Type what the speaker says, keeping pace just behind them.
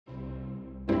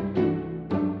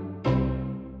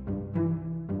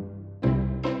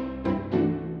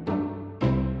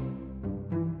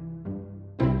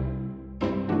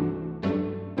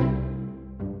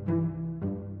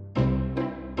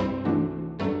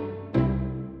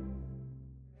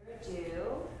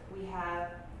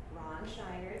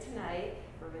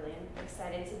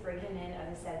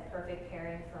said, perfect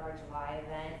pairing for our July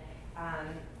event.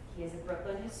 He is a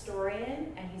Brooklyn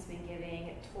historian, and he's been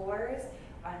giving tours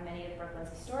on many of Brooklyn's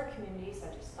historic communities,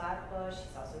 such as Flatbush.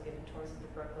 He's also given tours of the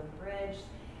Brooklyn Bridge.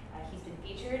 He's been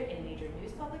featured in major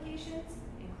news publications,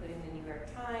 including the New York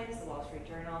Times, the Wall Street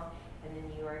Journal, and the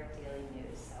New York Daily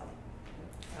News. So,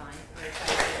 Ron, we're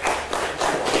excited.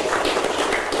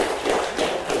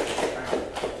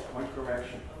 One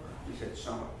correction. He said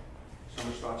summer.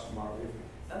 Summer starts tomorrow evening.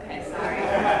 Okay, sorry.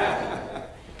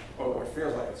 Oh, it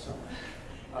feels like it's summer.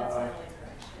 That's my only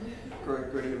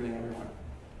correction. Good evening, everyone.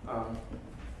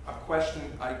 A question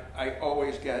I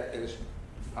always get is,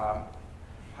 how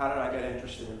did I get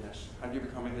interested in this? How did you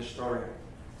become a historian?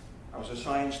 I was a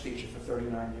science teacher for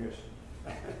 39 years.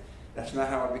 That's not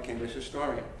how I became a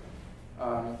historian.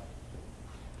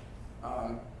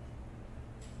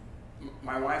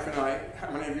 My wife and I, how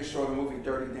many of you saw the movie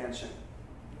Dirty Dancing?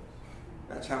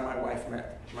 That's how my wife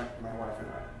met, my wife and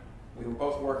I. We were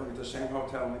both working at the same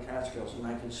hotel in the Catskills in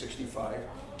 1965,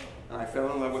 and I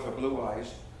fell in love with her blue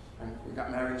eyes, and we got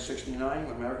married in 69,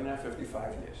 we're married now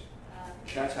 55 years.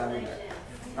 That's how we met.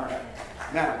 All right.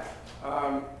 Now,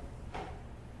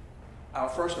 our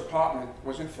first apartment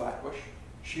was in Flatbush.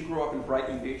 She grew up in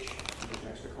Brighton Beach, which is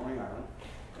next to Coney Island,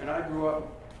 and I grew up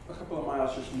a couple of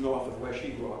miles just north of where she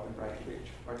grew up in Brighton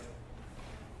Beach, right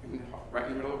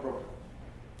in the middle of Brooklyn.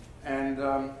 And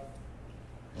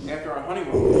after our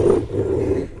honeymoon,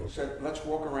 we said, let's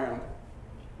walk around.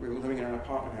 We were living in an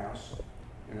apartment house,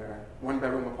 in a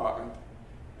one-bedroom apartment,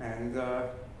 and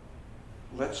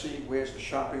let's see where's the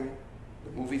shopping,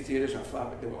 the movie theaters on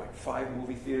Flatbush. There were like 5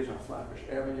 movie theaters on Flatbush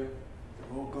Avenue.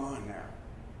 They're all gone now,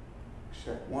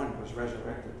 except one was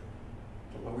resurrected,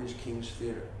 the Lois King's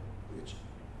Theater. It's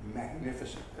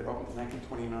magnificent. It opened in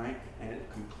 1929, and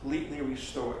it completely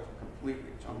restored, completely.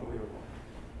 It's unbelievable.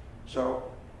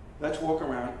 So let's walk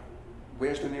around.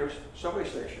 Where's the nearest subway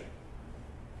station?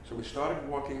 So we started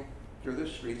walking through the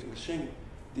streets and seeing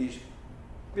these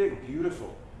big,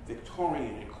 beautiful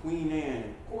Victorian and Queen Anne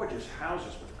and gorgeous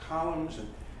houses with columns and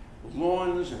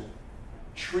lawns and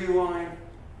tree line.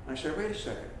 And I said, wait a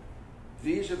second.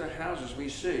 These are the houses we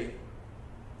see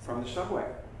from the subway.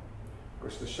 Of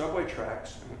course, the subway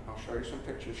tracks, and I'll show you some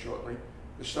pictures shortly,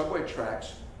 the subway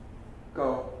tracks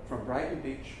go from Brighton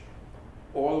Beach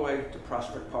all the way to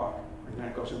Prospect Park, and then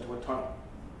it goes into a tunnel,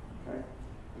 okay?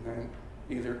 And then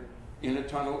either in a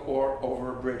tunnel or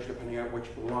over a bridge, depending on which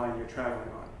line you're traveling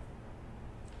on.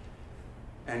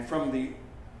 And from the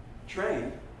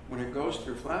train, when it goes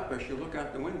through Flatbush, you look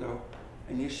out the window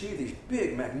and you see these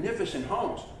big, magnificent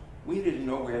homes. We didn't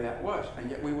know where that was,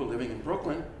 and yet we were living in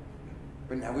Brooklyn,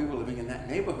 but now we were living in that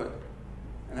neighborhood.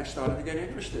 And I started to get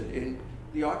interested in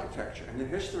the architecture and the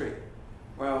history.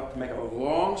 Well, to make a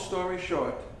long story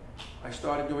short, I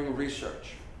started doing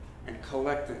research and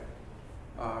collecting.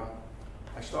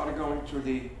 I started going to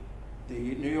the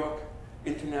New York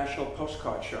International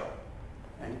Postcard Show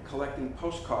and collecting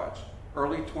postcards,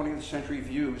 early 20th century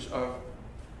views of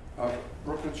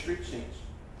Brooklyn street scenes.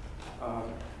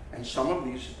 And some of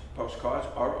these postcards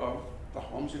are of the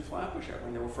homes in Flatbush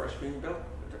when they were first being built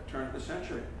at the turn of the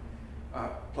century.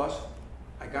 Plus,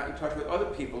 I got in touch with other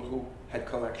people who had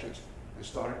collections and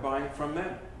started buying from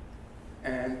them.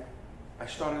 And I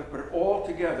started to put it all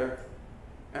together,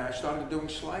 and I started doing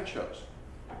slideshows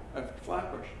of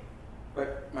Flatbush.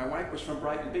 But my wife was from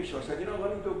Brighton Beach, so I said, you know,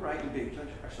 let me do Brighton Beach.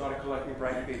 I started collecting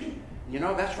Brighton Beach. You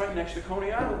know, that's right next to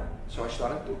Coney Island. So I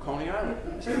started to do Coney Island.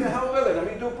 I said, the hell with it, let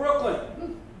me do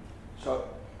Brooklyn. So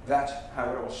that's how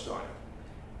it all started.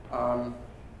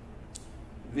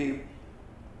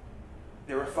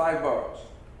 There are 5 boroughs.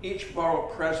 Each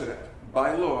borough president,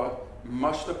 by law,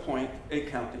 must appoint a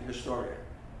county historian.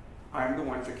 I'm the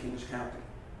one for Kings County.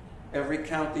 Every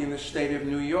county in the state of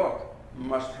New York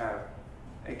must have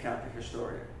a county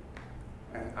historian.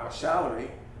 And our salary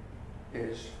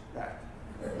is that.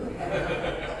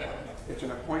 It's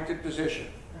an appointed position.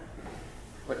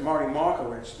 But Marty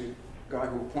Markowitz, the guy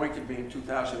who appointed me in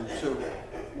 2002,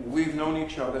 we've known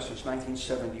each other since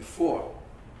 1974.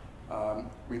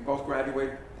 We both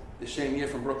graduated the same year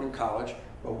from Brooklyn College,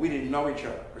 but we didn't know each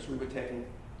other because we were taking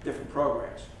different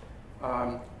programs.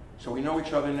 So we know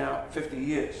each other now 50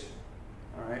 years,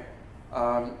 all right?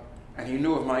 And he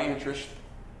knew of my interest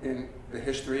in the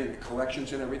history and the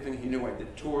collections and everything. He knew I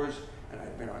did tours and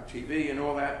I'd been on TV and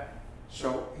all that.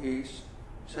 So he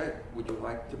said, would you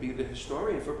like to be the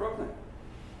historian for Brooklyn?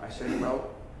 I said, well,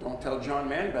 don't tell John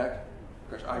Manbeck,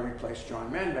 because I replaced John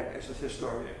Manbeck as the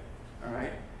historian, all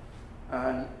right?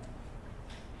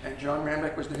 And John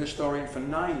Manbeck was the historian for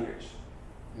 9 years.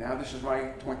 Now this is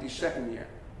my 22nd year.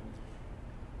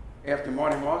 After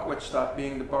Marty Markowitz stopped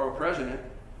being the borough president,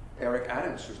 Eric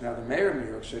Adams, who's now the mayor of New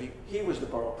York City, he was the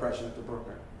borough president of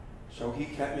Brooklyn. So he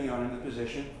kept me on in the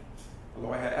position,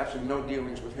 although I had absolutely no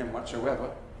dealings with him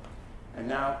whatsoever. And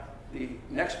now the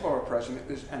next borough president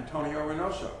is Antonio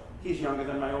Reynoso. He's younger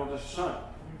than my oldest son.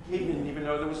 He didn't even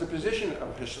know there was a position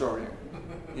of historian.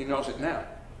 He knows it now.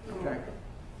 Okay?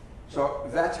 So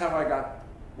that's how I got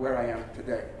where I am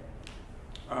today.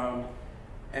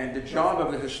 And the job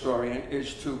of the historian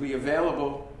is to be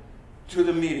available to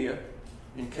the media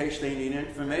in case they need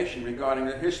information regarding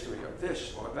the history of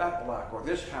this or that block or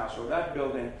this house or that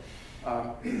building.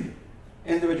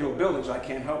 Individual buildings I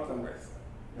can't help them with.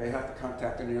 They have to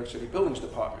contact the New York City Buildings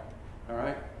Department, all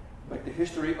right? But the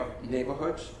history of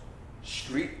neighborhoods,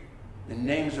 the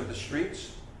names of the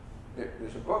streets,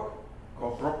 there's a book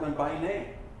called Brooklyn by Name,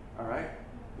 all right?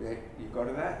 You go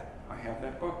to that. I have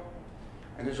that book.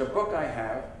 And there's a book I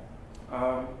have.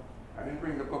 I didn't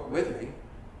bring the book with me,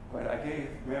 but I gave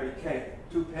Mary Kay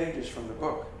 2 pages from the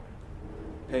book,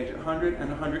 page 100 and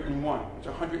 101. It's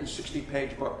a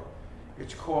 160-page book.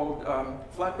 It's called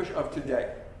Flatbush of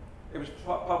Today. It was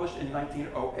published in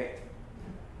 1908.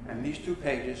 And these 2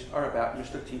 pages are about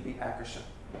Mr. T.B Ackerson.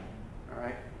 All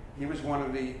right? He was one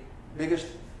of the biggest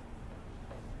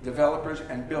developers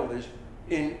and builders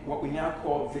in what we now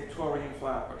call Victorian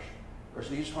Flatbush, because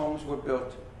these homes were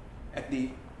built at the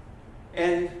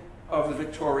end of the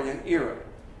Victorian era.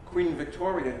 Queen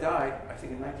Victoria died, I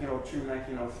think, in 1902,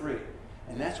 1903.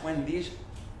 And that's when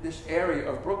this area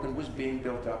of Brooklyn was being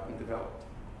built up and developed.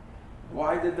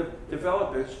 Why did the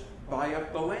developers buy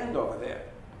up the land over there?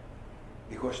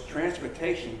 Because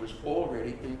transportation was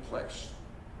already in place.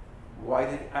 Why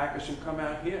did Ackerson come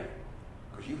out here?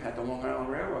 Because you had the Long Island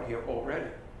Railroad here already.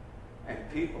 And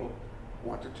people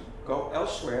wanted to go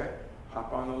elsewhere,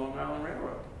 hop on the Long Island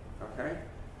Railroad, okay?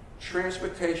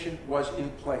 Transportation was in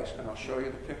place, and I'll show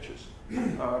you the pictures.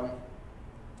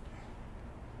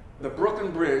 The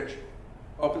Brooklyn Bridge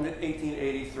opened in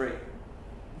 1883.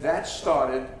 That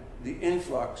started the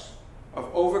influx of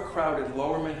overcrowded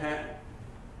lower Manhattan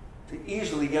to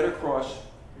easily get across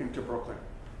into Brooklyn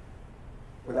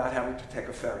without having to take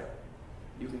a ferry.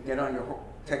 You can get on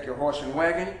take your horse and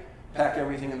wagon, pack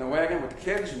everything in the wagon with the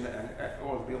kids and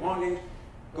all the belongings,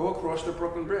 go across the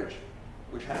Brooklyn Bridge,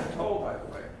 which had a toll, by the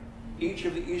way. Each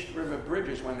of the East River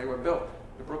bridges, when they were built,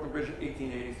 the Brooklyn Bridge in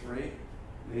 1883,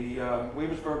 the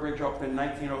Williamsburg Bridge opened in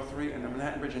 1903, and the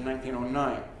Manhattan Bridge in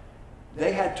 1909,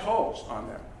 they had tolls on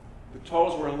them. The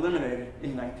tolls were eliminated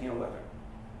in 1911,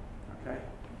 okay?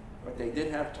 But they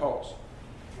did have tolls,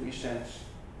 3 cents,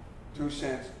 2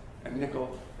 cents, a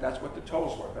nickel. That's what the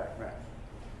tolls were back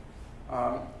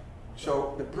then.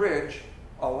 So the bridge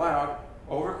allowed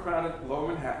overcrowded lower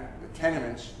Manhattan, the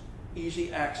tenements,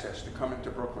 easy access to come into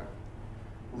Brooklyn.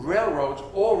 Railroads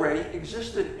already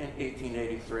existed in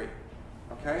 1883,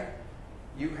 okay?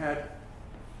 You had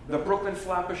the Brooklyn,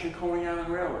 Flatbush, and Coney Island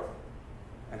Railroad.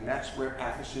 And that's where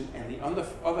Ackerson and the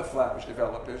other Flatbush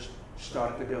developers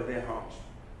started to build their homes,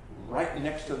 right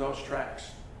next to those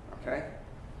tracks, okay?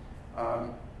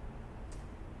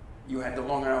 You had the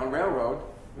Long Island Railroad,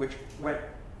 which went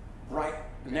right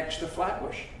next to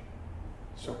Flatbush.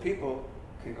 So people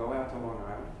can go out to Long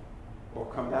Island or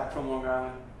come back from Long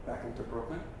Island back into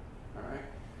Brooklyn, all right?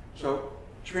 So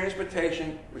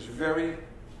transportation was very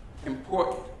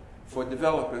important for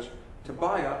developers to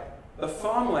buy up the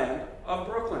farmland of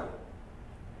Brooklyn.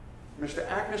 Mr.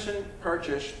 Ackerson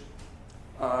purchased,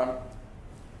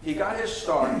 he got his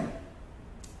start,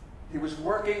 he was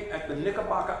working at the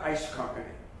Knickerbocker Ice Company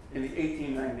in the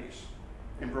 1890s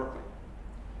in Brooklyn.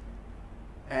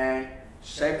 And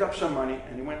saved up some money,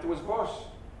 and he went to his boss.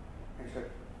 And he said,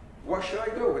 what should I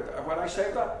do with what I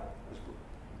saved up? His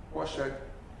boss said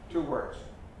 2 words,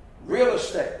 real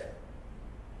estate.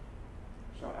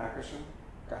 So Ackerson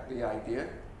got the idea,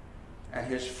 and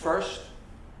his first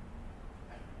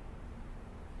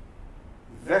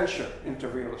venture into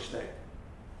real estate,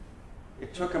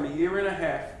 it took him 1.5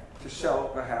 years to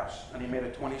sell the house, and he made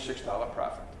a $26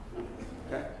 profit.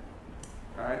 Okay?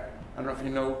 All right? I don't know if you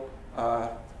know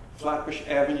Flatbush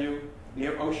Avenue,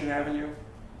 near Ocean Avenue,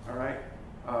 all right?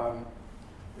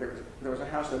 There was a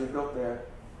house that he built there,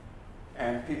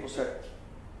 and people said,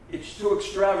 it's too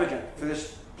extravagant for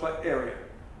this area.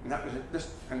 And that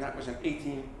was in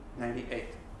 1898,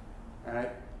 all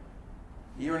right?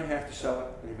 1.5 years to sell it,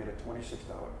 and he made a $26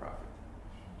 profit.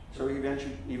 So he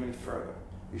ventured even further.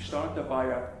 He started to buy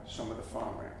up some of the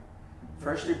farmland.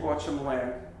 First, he bought some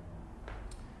land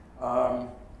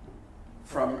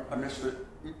from a Mr.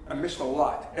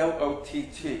 Lott,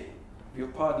 L-O-T-T. If you'll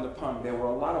pardon the pun, there were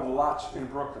a lot of lots in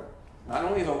Brooklyn. Not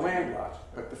only the land lots,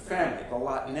 but the family, the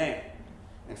Lott name.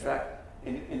 In fact,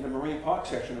 in the Marine Park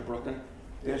section of Brooklyn,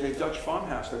 there's a Dutch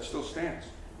farmhouse that still stands.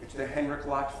 It's the Henrik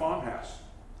Lot farmhouse.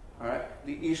 All right?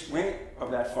 The east wing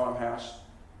of that farmhouse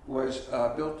was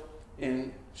built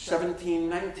in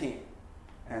 1719,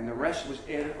 and the rest was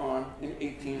added on in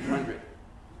 1800.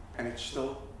 And it's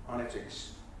still on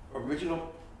its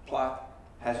original plot,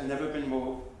 has never been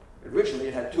moved. Originally,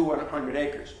 it had 200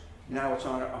 acres. Now it's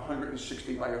on a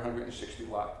 160 by 160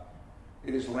 lot.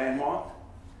 It is landmarked.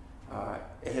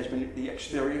 The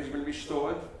exterior has been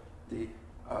restored. The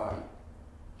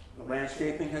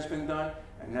landscaping has been done,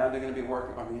 and now they're going to be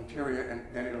working on the interior, and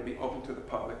then it'll be open to the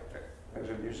public as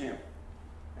a museum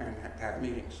and have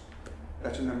meetings.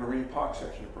 That's in the Marine Park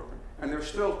section of Brooklyn. And there's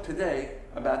still today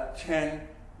about 10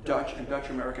 Dutch and Dutch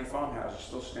American farmhouses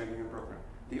still standing in Brooklyn.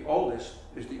 The oldest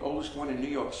is the oldest one in New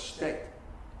York State,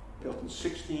 built in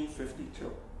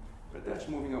 1652. But that's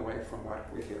moving away from what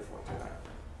we're here for tonight.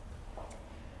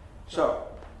 So,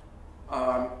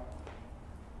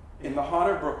 in the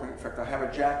heart of Brooklyn, in fact, I have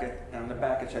a jacket, and on the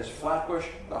back it says Flatbush,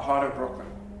 the heart of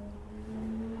Brooklyn.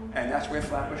 And that's where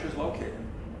Flatbush is located.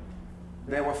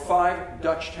 There were 5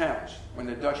 Dutch towns when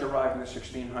the Dutch arrived in the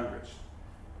 1600s.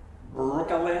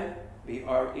 Breukelen,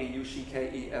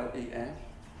 B-R-E-U-C-K-E-L-E-N.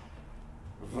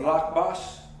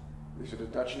 Vlakbos, these are the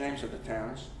Dutch names of the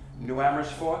towns. New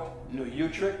Amersfoort, New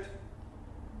Utrecht,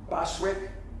 Baswick.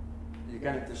 You're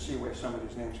getting to see where some of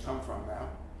these names come from now.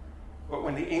 But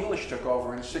when the English took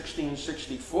over in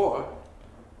 1664,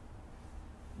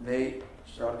 they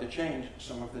started to change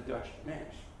some of the Dutch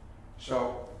names.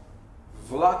 So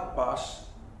Vlakbos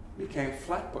became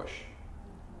Flatbush.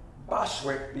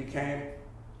 Baswick became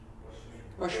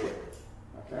Bushwick.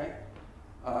 Okay?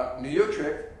 New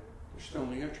Utrecht, there's still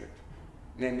New Utrecht,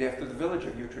 named after the village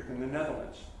of Utrecht in the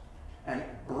Netherlands. And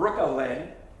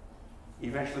Breukelen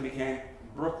eventually became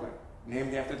Brooklyn,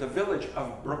 named after the village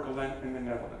of Breukelen in the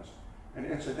Netherlands. And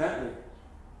incidentally,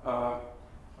 about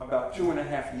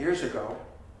 2.5 years ago,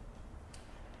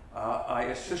 I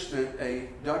assisted a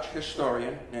Dutch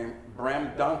historian named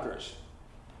Bram Donkers.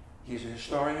 He's a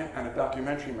historian and a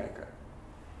documentary maker.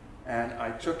 And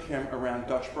I took him around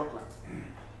Dutch Brooklyn.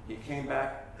 He came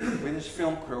back with his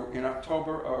film crew in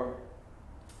October of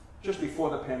just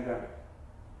before the pandemic.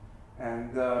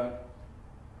 And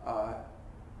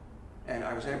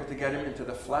I was able to get him into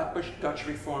the Flatbush Dutch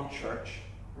Reformed Church,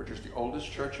 which is the oldest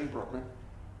church in Brooklyn.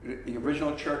 The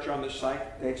original church on the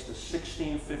site dates to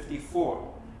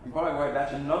 1654. And by the way,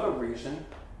 that's another reason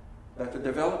that the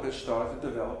developers started to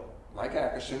develop, like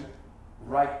Ackerson,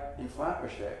 right in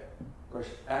Flatbush there. Because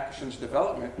Ackerson's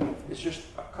development is just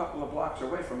a couple of blocks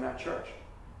away from that church.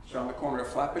 It's on the corner of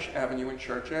Flatbush Avenue and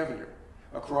Church Avenue.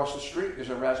 Across the street is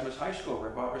Erasmus High School, where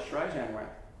Barbara Streisand went.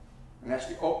 And that's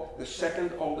the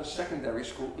second oldest secondary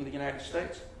school in the United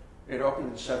States. It opened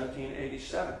in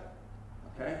 1787.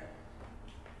 Okay?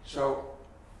 So,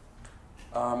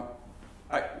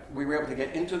 we were able to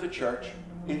get into the church,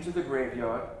 into the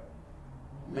graveyard.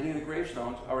 Many of the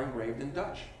gravestones are engraved in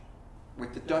Dutch.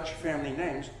 With the Dutch family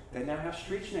names, they now have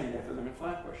streets named after them in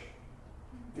Flatbush.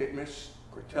 Ditmas,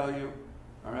 Cortelyou,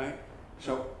 all right?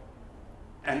 So,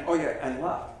 and oh yeah, and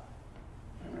Lot.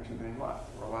 I mentioned the name Lot.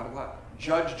 There were a lot of Lot.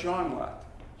 Judge John Lot,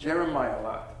 Jeremiah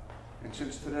Lot. And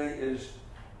since today is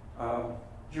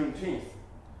Juneteenth,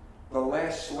 the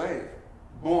last slave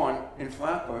born in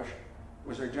Flatbush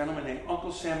was a gentleman named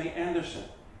Uncle Sammy Anderson.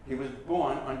 He was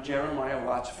born on Jeremiah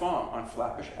Lott's farm on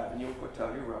Flatbush Avenue and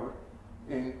Cortelyou Road.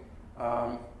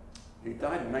 He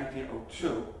died in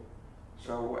 1902,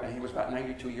 and he was about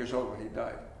 92 years old when he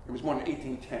died. He was born in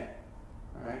 1810,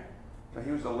 all right? So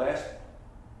he was the last.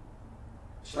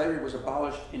 Slavery was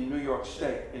abolished in New York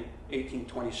State in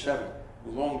 1827,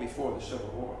 long before the Civil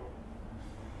War.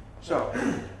 So,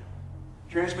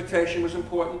 transportation was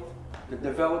important. The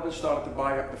developers started to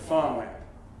buy up the farmland.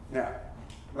 Now,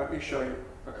 let me show you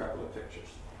a couple of pictures.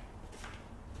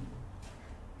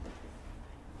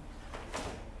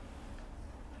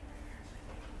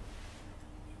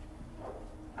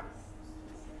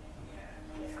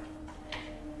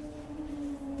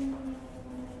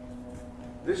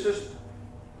 This is,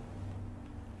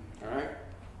 all right,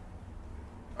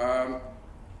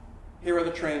 here are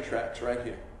the train tracks right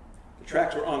here. The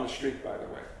tracks were on the street, by the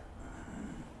way.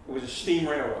 It was a steam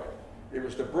railroad. It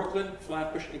was the Brooklyn,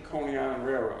 Flatbush, and Coney Island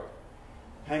Railroad.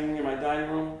 Hanging in my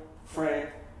dining room, framed,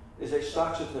 is a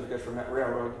stock certificate from that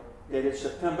railroad dated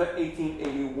September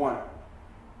 1881.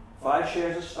 5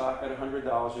 shares of stock at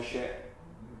 $100 a share.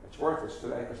 It's worthless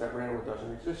today because that railroad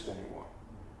doesn't exist anymore.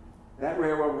 That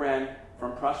railroad ran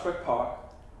from Prospect Park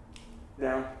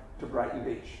down to Brighton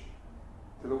Beach,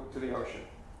 to the ocean.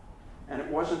 And it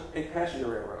wasn't a passenger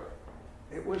railroad.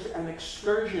 It was an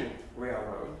excursion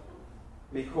railroad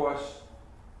because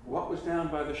what was down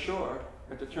by the shore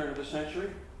at the turn of the century?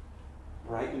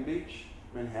 Brighton Beach,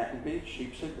 Manhattan Beach,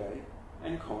 Sheepshead Bay,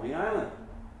 and Coney Island.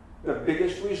 The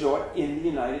biggest resort in the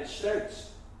United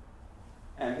States.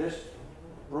 And this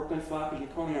Brooklyn, Flatbush,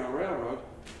 and Coney Island Railroad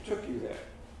took you there.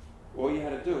 All you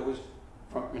had to do was,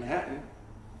 from Manhattan,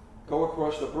 go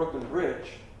across the Brooklyn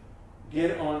Bridge,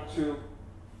 get onto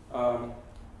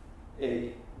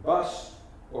a bus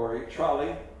or a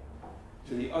trolley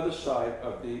to the other side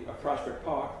of the Prospect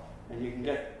Park, and you can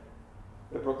get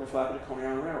the Brooklyn, Flatbush, and Coney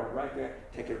Island Railroad right there,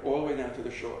 take it all the way down to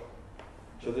the shore.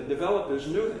 So the developers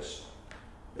knew this.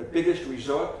 The biggest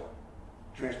resort,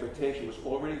 transportation was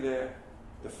already there,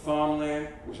 the farmland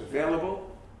was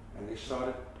available, and they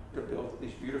started to build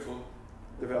these beautiful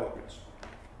developments.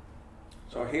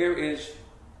 So here is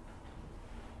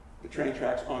the train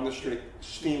tracks on the street,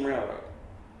 steam railroad.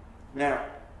 Now,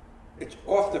 it's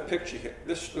off the picture here.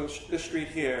 This street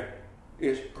here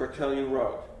is Cortelyou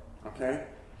Road, okay?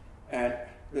 And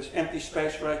this empty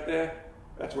space right there,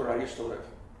 that's where I used to live,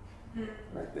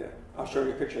 right there. I'll show you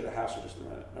a picture of the house in just a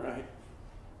minute, all right?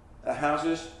 The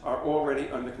houses are already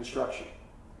under construction.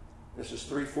 This is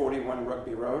 341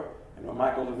 Rugby Road. I know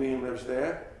Michael Levine lives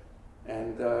there,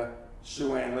 and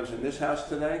Sue Ann lives in this house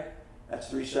today. That's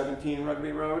 317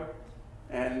 Rugby Road.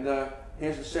 And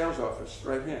here's the sales office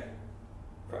right here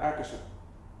for Ackerson,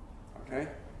 okay?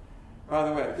 By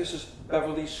the way, this is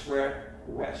Beverly Square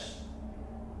West,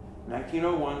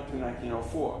 1901 to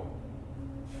 1904.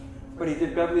 But he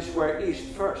did Beverly Square East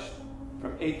first,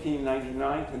 from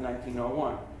 1899 to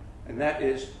 1901. And that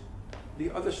is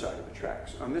the other side of the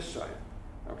tracks, on this side,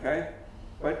 okay?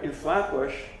 But in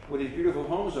Flatbush, where these beautiful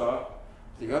homes are,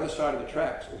 the other side of the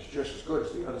tracks is just as good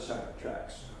as the other side of the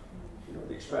tracks. You know,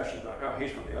 the expression like, oh,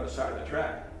 he's from the other side of the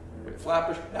track. In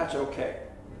Flatbush, that's okay,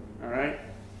 all right?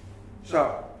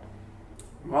 So,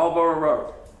 Marlborough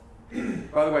Road.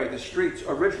 By the way, the streets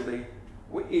originally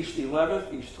were East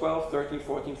 11th, East 12th, 13th,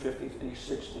 14th, 15th, and East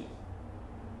 16th.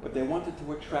 But they wanted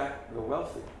to attract the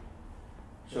wealthy.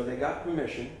 So they got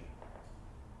permission.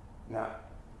 Now,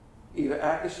 either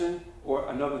Ackerson or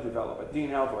another developer,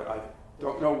 Dean Alvoy, I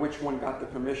don't know which one got the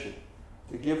permission,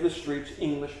 to give the streets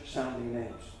English-sounding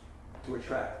names to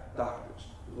attract doctors,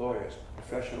 lawyers,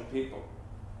 professional people.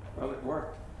 Well, it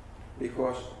worked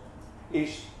because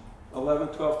East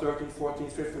 11th, 12th, 13th,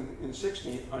 14th, 15th, and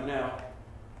 16th are now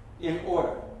in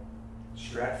order.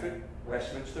 Stratford,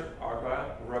 Westminster,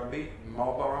 Argyle, Rugby,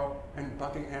 Marlborough, and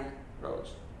Buckingham Roads.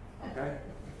 Okay?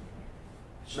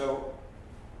 So,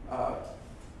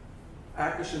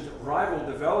 Ackerson's rival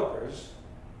developers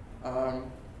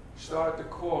started to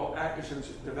call Ackerson's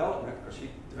development, because he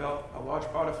developed a large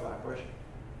part of Flatbush,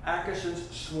 Ackerson's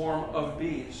swarm of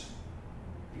bees.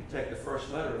 If you take the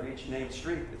first letter of each named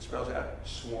street, it spells out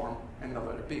swarm and the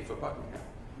letter B for Buckingham.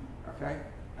 Okay?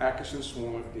 Ackerson's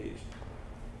swarm of bees.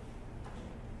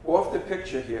 Off the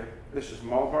picture here, this is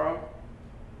Marlborough,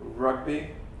 Rugby,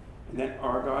 and then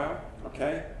Argyle,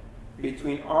 okay?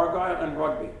 Between Argyle and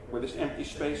Rugby, where this empty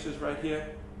space is right here,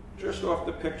 just off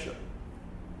the picture,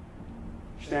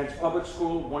 stands Public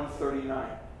School 139,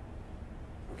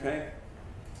 okay?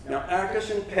 Now,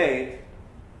 Ackerson paid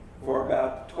for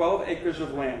about 12 acres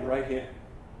of land right here.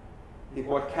 He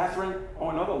bought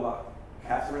another lot,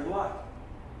 Catherine Lot.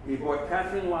 He bought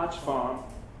Catherine Lott's farm,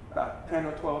 about 10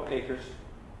 or 12 acres,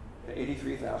 for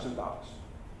 $83,000,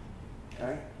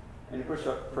 okay? And he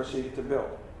proceeded to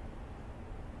build.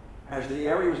 As the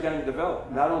area was getting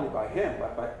developed, not only by him,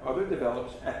 but by other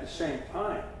developers at the same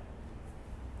time,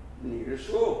 needed a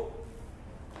school.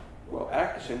 Well,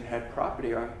 Ackerson had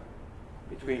property on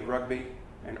between Rugby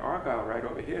and Argyle right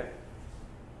over here.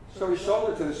 So he sold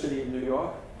it to the city of New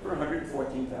York for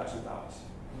 $114,000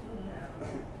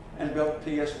 and built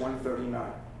PS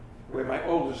 139, where my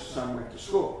oldest son went to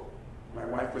school. My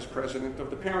wife was president of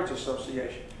the Parents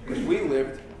Association, because we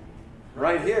lived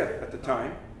right here at the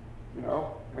time, you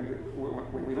know,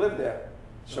 when we lived there.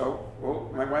 So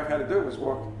all my wife had to do was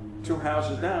walk 2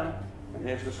 houses down, and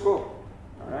there's the school,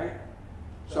 all right?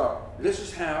 So this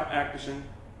is how Ackerson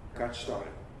got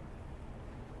started.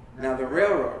 Now the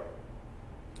railroad,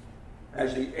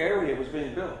 as the area was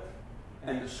being built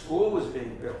and the school was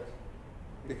being built,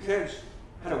 the kids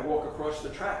had to walk across the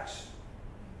tracks.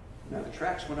 Now the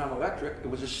tracks were not electric, it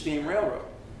was a steam railroad.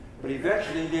 But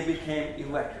eventually they became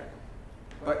electric,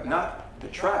 but not the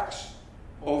tracks,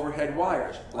 overhead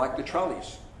wires, like the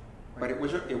trolleys. But it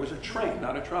was a train,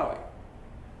 not a trolley.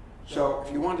 So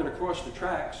if you wanted to cross the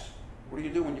tracks, what do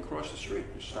you do when you cross the street?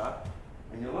 You stop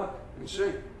and you look and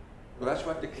see. Well, that's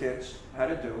what the kids had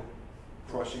to do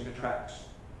crossing the tracks.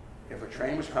 If a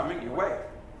train was coming, you wait,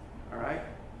 all right?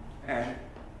 And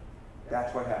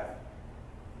that's what happened.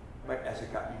 But as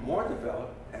it got more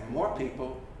developed and more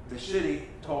people, the city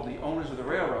told the owners of the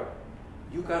railroad,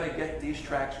 you got to get these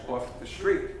tracks off the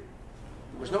street.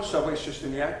 There was no subway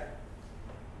system yet.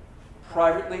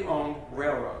 Privately owned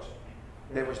railroads.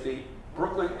 There was the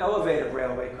Brooklyn Elevated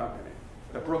Railway Company,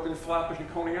 the Brooklyn, Flatbush and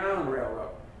Coney Island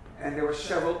Railroad, and there were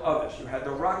several others. You had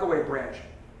the Rockaway branch,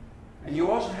 and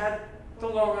you also had the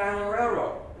Long Island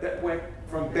Railroad that went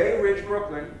from Bay Ridge,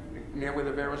 Brooklyn, near where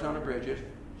the Verrazano Bridge is,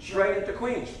 straight into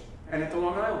Queens and into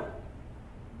Long Island.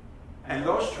 And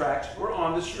those tracks were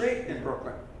on the street in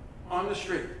Brooklyn, on the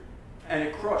street. And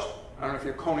it crossed. I don't know if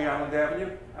you're Coney Island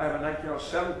Avenue. I have a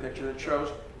 1907 picture that shows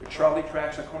the Charlie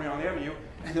tracks on Coney Island Avenue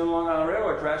and the Long Island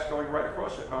Railroad tracks going right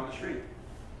across it on the street.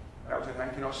 That was in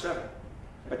 1907.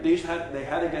 But they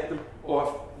had to get them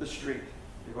off the street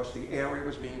because the area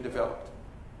was being developed.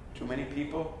 Too many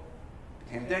people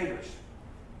became dangerous.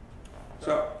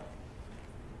 So,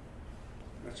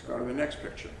 let's go to the next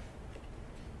picture.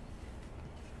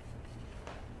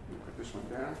 Put this one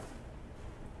down.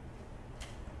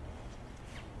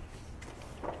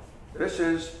 This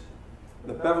is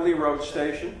the Beverly Road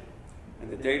Station, and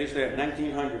the date is there,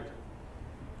 1900.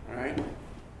 All right?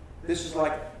 This is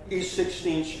like East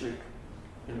 16th Street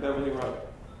in Beverly Road.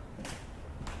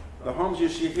 The homes you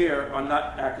see here are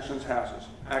not Ackerson's houses.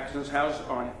 Ackerson's houses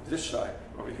are on this side,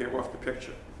 over here off the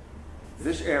picture.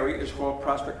 This area is called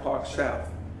Prospect Park South,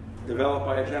 developed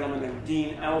by a gentleman named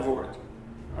Dean Alvord.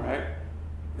 All right?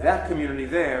 That community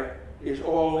there is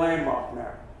all landmarked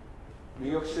now. New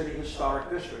York City Historic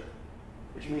District,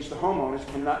 which means the homeowners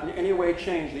cannot in any way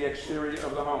change the exterior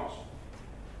of the homes.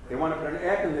 They want to put an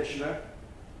air conditioner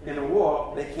in a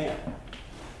wall, they can't.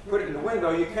 Put it in the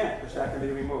window, you can't, because that can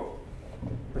be removed.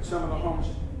 But some of the homes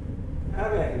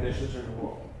have air conditioners in the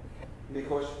wall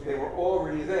because they were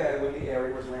already there when the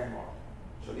area was landmarked.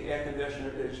 So the air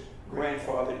conditioner is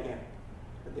grandfathered in.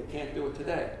 But they can't do it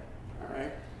today, all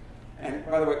right? And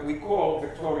by the way, we call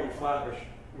Victorian Flatbush,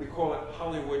 we call it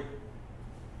Hollywood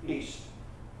East.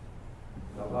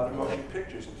 A lot of motion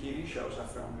pictures and TV shows I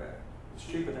filmed there. It's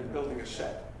cheaper than building a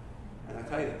set. And I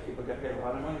tell you that people get paid a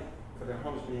lot of money for their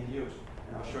homes being used.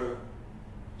 And I'll show you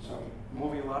some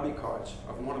movie lobby cards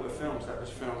of one of the films that was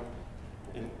filmed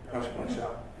in Prospect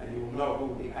South. And you will know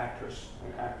who the actress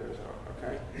and actors are,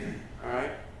 okay? All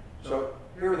right? So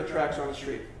here are the tracks on the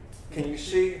street. Can you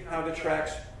see how the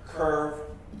tracks curve?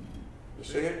 You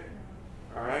see it?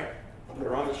 All right?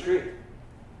 They're on the street.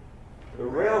 The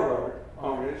railroad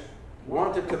owners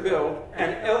wanted to build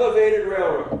an elevated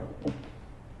railroad.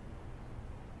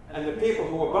 And the people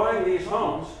who were buying these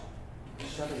homes,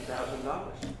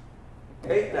 $7,000,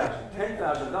 $8,000,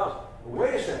 $10,000.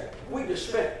 Wait a second, we just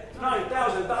spent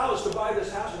 $9,000 to buy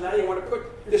this house, and now you want to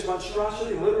put this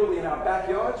monstrosity literally in our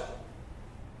backyards?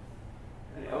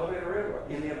 An elevated railroad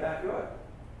in their backyard.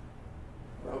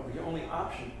 Well, the only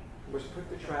option was to put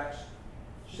the tracks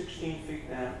 16 feet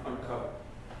down uncovered.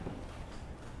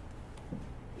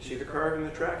 You see the curve in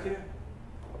the track here?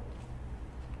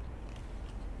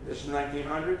 This is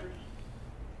 1900,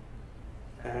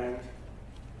 and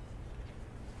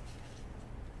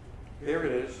here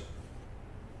it is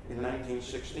in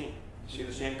 1916. See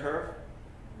the same curve?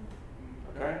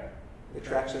 Okay? The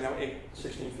tracks are now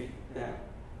 16 feet down.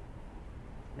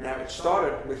 Now it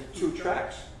started with two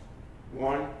tracks,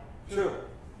 1, 2,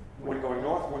 one going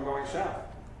north, one going south.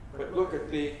 But look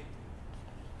at this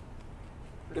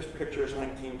picture is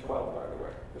 1912, by the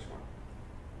way, this one.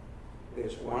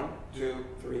 There's 1, 2,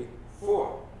 3,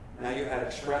 4. Now you had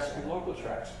express and local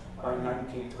tracks by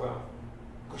 1912.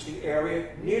 Because the area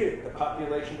needed it. The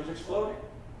population was exploding.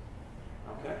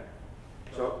 Okay?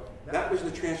 So that was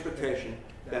the transportation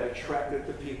that attracted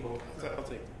the people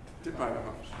to buy the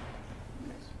homes.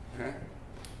 Okay?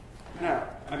 Now,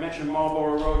 I mentioned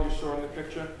Marlborough Road you saw in the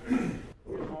picture.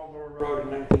 Marlborough Road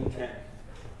in 1910.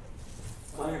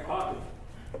 Plenty of parking.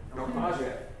 No cars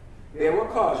yet. There were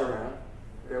cars around.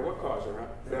 There were cars around.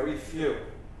 Very few.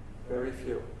 Very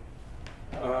few.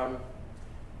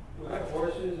 Like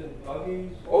horses and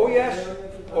buggies? Oh yes.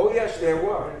 Oh yes, there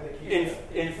were.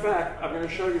 In fact, I'm going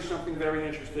to show you something very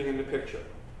interesting in the picture.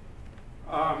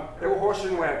 There were horses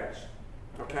and wagons.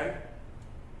 Okay?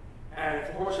 And if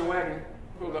a horse and wagon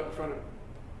pulled up in front of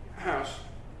the house,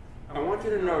 I want you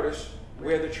to notice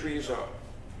where the trees are.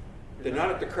 They're not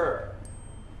at the curb.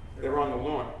 They're on the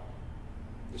lawn.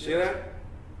 You see that?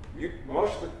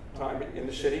 Most of the time in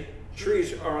the city,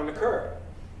 trees are on the curb.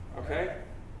 Okay?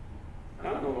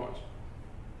 Not on the lawns.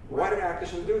 Why did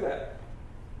Ackerson do that?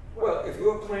 Well, if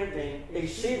you're planting a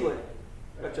seedling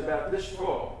that's about this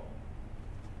tall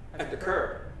at the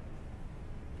curb,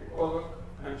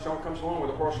 and someone comes along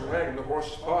with a horse and wagon, and the horse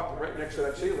is parked right next to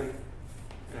that ceiling,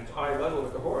 and it's eye level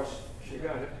with the horse, she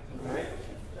got it, right?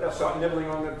 They'll start nibbling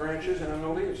on the branches and on the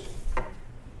leaves.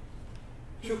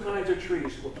 Two kinds of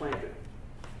trees were planted: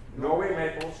 Norway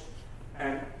maples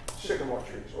and sycamore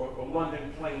trees, or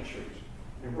London plane trees.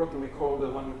 In Brooklyn, we call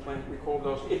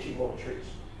those itchy ball trees.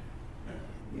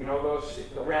 You know those,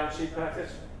 the round seed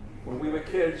packets? When we were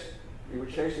kids, we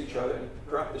would chase each other and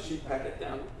drop the seed packet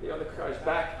down the other car's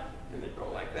back, and they'd go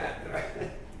like that.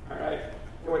 All right?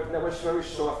 They were very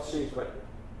soft seeds, but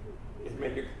it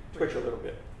made you twitch a little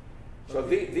bit. So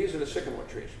these are the sycamore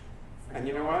trees. And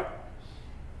you know what?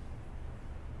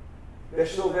 They're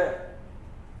still there.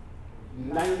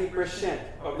 90%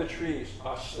 of the trees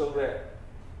are still there.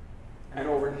 And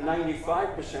over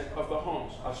 95% of the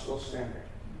homes are still standing.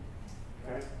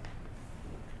 Okay?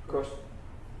 Of course,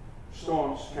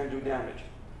 storms can do damage.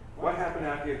 What happened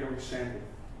out here during Sandy?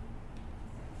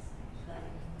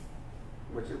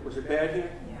 Was it bad here?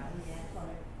 Yeah.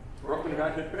 Brooklyn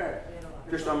got hit bad.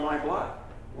 Just on my block.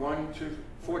 1, 2,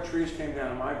 4 trees came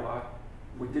down on my block.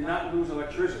 We did not lose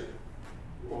electricity.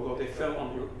 Although they fell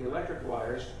on the electric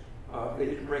wires, they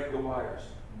didn't break the wires.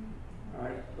 All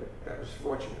right? But that was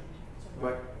fortunate.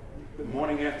 But the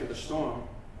morning after the storm,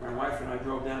 my wife and I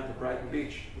drove down to Brighton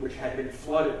Beach, which had been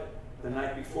flooded the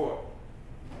night before.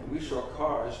 And we saw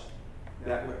cars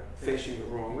that were facing the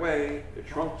wrong way, the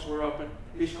trunks were open.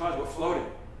 These cars were floating.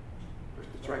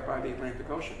 It's right by the Atlantic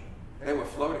Ocean. They were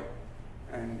floating.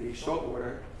 And the salt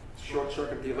water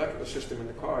short-circuited the electrical system in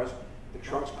the cars. The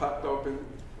trunks popped open.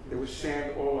 There was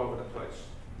sand all over the place.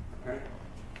 Okay?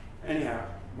 Anyhow,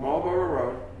 Marlborough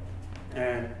Road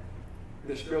and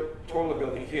this taller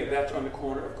building here, that's on the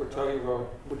corner of Cortelli Road,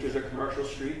 which is a commercial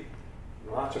street.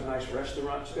 Lots of nice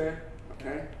restaurants there.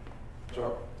 Okay?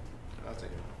 So, I'll take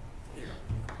it.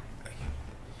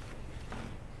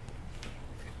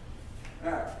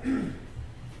 now,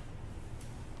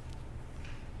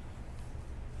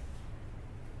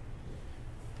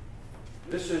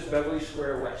 this is Beverly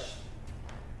Square West.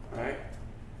 All right?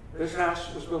 This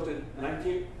house was built in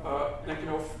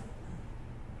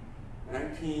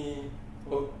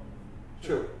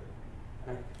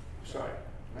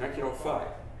 1905.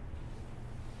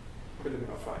 Could have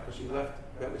been 05 because he left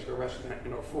Beverly Square West in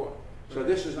 1904. So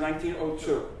this is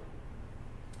 1902.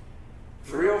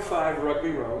 305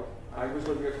 Rugby Road. I was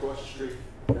living across the street.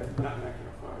 Okay? Not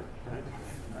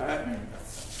 1905.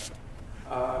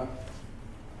 Right?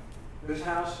 This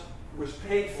house was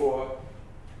paid for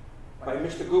by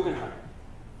Mr. Guggenheim.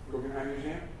 Guggenheim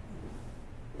Museum.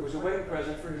 It was a wedding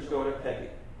present for his daughter Peggy.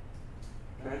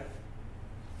 Okay?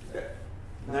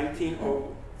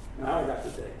 1900. Now I got the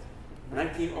date.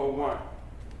 1901.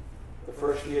 The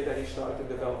first year that he started to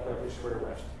develop Beverly Square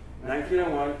West.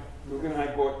 1901,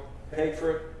 Guggenheim paid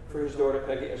for his daughter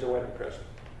Peggy as a wedding present.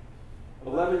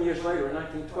 11 years later, in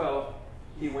 1912,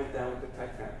 he went down with the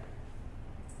Titanic.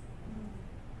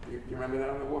 You remember that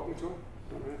on the walking tour?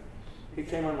 He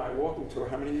came on my walking tour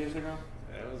how many years ago?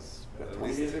 It was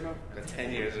 20 years ago?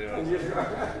 10 years ago. 10 years ago.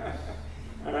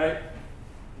 All right?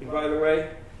 And by the way,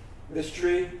 this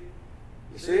tree,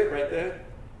 you see it right there?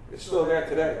 It's still there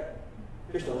today.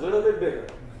 Just a little bit bigger.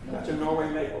 That's a Norway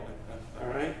maple. All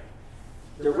right?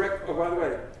 Oh, by the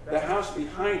way, the house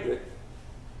behind it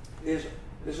this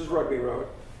is Rugby Road.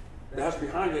 The house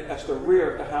behind it, that's the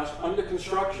rear of the house under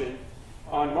construction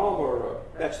on Marlborough Road.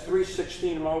 That's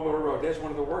 316 Marlborough Road. There's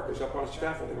one of the workers up on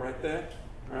scaffolding right there.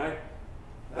 All right?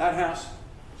 That house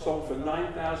sold for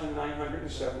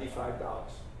 $9,975.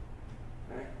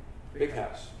 Okay? Big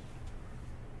house.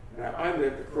 Now, I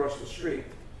lived across the street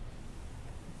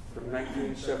from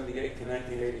 1978 to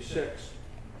 1986,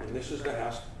 and this is the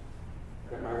house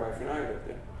that my wife and I lived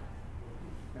in.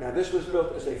 Now, this was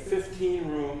built as a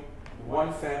 15-room,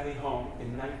 one-family home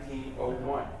in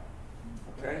 1901.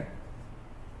 Okay?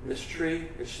 This tree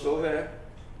is still there.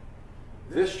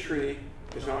 This tree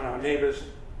is on our neighbor's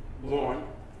lawn.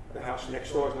 The house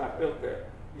next door is not built there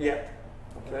yet.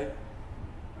 Okay?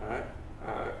 All right?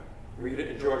 Rita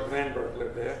and George Landberg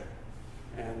lived there.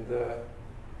 And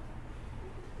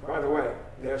by the way,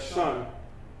 their son,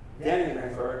 Danny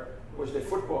Landberg, was the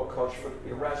football coach for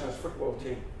the Erasmus football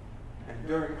team. And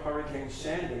during Hurricane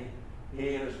Sandy,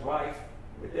 he and his wife,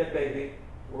 with their baby,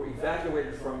 were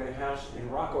evacuated from their house in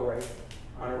Rockaway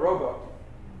on a rowboat.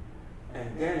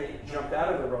 And Danny jumped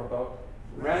out of the rowboat,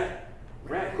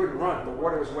 couldn't run, the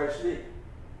water was waist deep,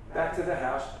 back to the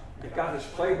house, and got his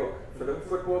playbook for the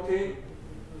football team.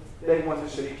 They won the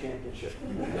city championship.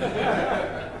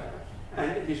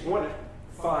 And he's won it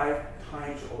 5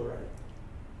 times already.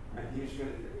 And he's going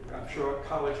to, I'm sure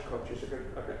colleges are going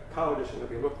to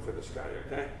be looking for this guy,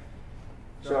 okay?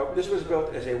 So this was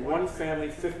built as a one-family,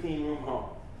 15-room home.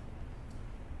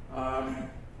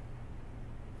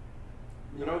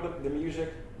 You know the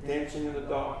music, Dancing in the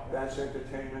Dark, that's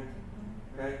entertainment,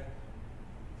 okay?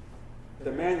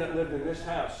 The man that lived in this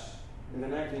house in the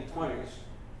 1920s,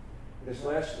 his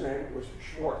last name was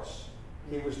Schwartz.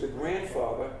 He was the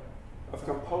grandfather of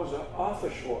composer Arthur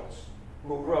Schwartz,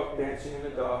 who wrote Dancing in the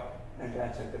Dark and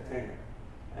That's Entertainment.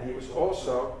 And he was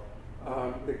also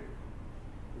the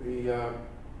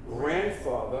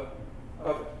grandfather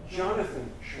of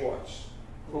Jonathan Schwartz,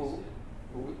 who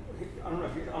I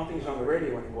don't think he's on the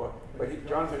radio anymore, but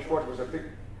Jonathan Schwartz was a big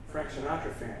Frank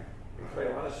Sinatra fan. He played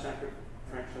a lot of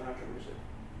Frank Sinatra music.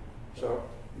 So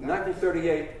in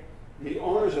 1938, the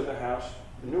owners of the house,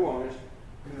 the new owners,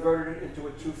 converted it into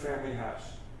a two-family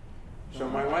house. So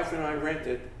my wife and I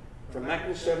rented from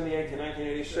 1978 to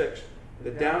 1986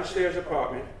 the downstairs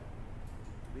apartment.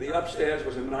 The upstairs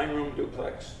was a 9-room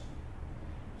duplex.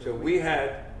 So we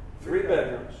had 3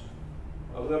 bedrooms,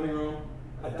 a living room,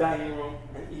 a dining room,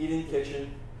 an eating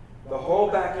kitchen, the whole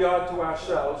backyard to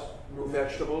ourselves, grew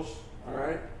vegetables, all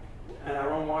right, and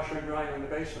our own washer and dryer in the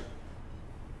basement.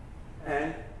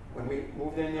 And when we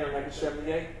moved in there in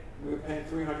 1978, we were paying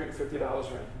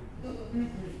 $350 rent.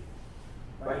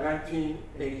 By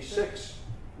 1986,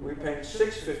 we were paying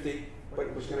 $650, but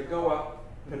it was going to go up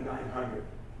to $900,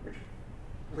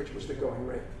 which was the going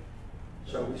rate.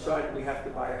 So we decided we have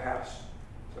to buy a house.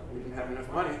 So we didn't have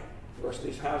enough money. Of course,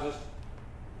 these houses,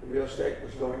 the real estate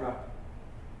was going up.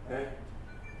 Okay?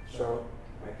 So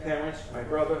my parents, my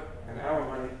brother, and our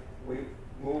money, we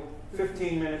moved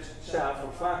 15 minutes south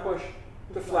from Flatbush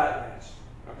to Flatlands.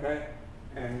 Okay?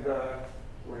 And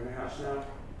we're in the house now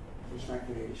since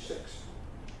 1986.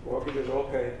 Mortgage is all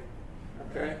paid.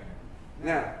 Okay?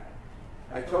 Now,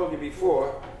 I told you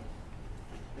before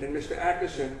that Mr.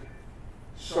 Ackerson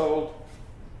sold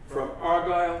from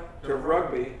Argyle to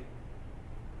Rugby.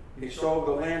 He sold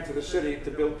the land to the city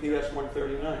to build PS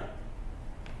 139.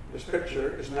 This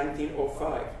picture is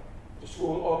 1905. The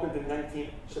school opened in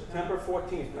September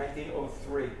 14th,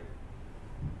 1903.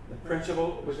 The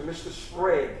principal was a Mr.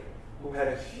 Sprague, who had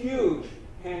a huge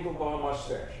handlebar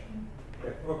mustache.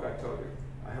 That book I told you,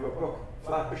 I have a book,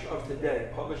 Flatbush of Today,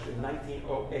 published in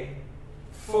 1908,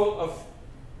 full of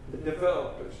the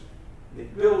developers, the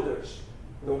builders,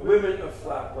 the women of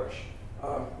Flatbush,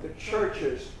 the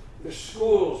churches, the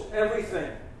schools,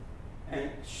 everything, and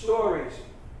stories.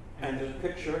 And there's a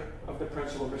picture of the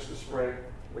principal, Mr. Sprague,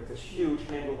 with this huge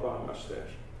handlebar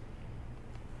mustache.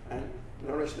 And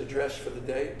notice the dress for the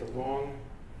day, the long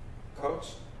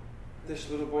coats. This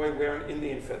little boy wearing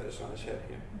Indian feathers on his head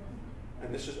here.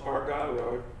 And this is Argyle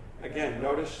Road. Again,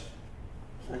 notice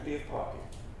plenty of parking,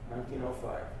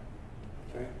 1905.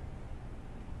 Okay?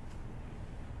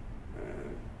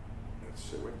 And let's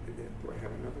see what we did. Do I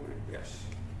have another one? Yes.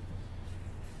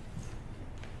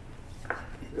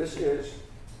 This is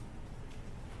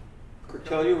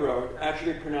Cortelyou Road,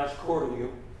 actually pronounced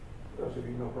Cortelyou, those of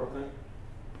you who know Brooklyn,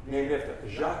 named after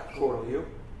Jacques Cortelyou,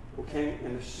 who came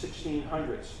in the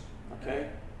 1600s, okay?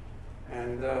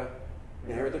 And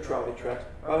here are the trolley tracks.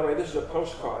 By the way, this is a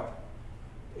postcard.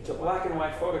 It's a black and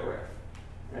white photograph.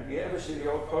 And if you ever see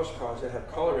the old postcards that have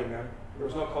color in them, there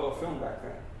was no color film back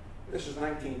then. This is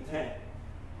 1910,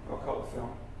 no color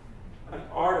film. An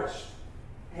artist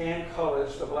hand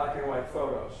colors the black and white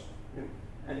photos,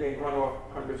 and they run off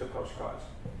hundreds of postcards.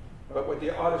 But what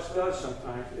the artist does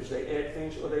sometimes is they add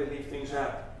things or they leave things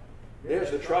out.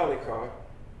 There's the trolley car,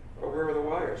 but where are the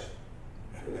wires?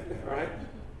 All right?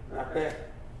 Not bad.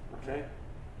 Okay?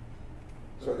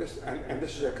 So this, and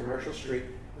this is a commercial street.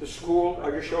 The school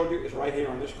I just showed you is right here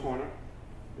on this corner.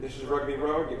 This is Rugby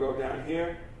Road. You go down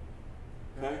here,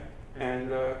 okay?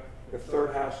 And the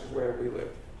third house is where we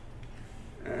live.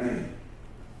 And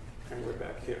we're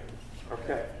back here.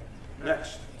 Okay,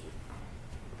 next.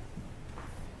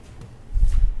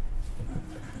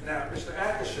 Now, Mr.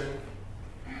 Ackerson,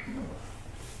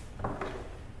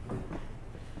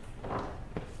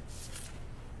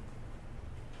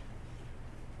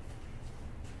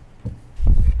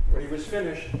 when he was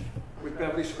finished with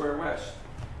Beverly Square West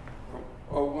from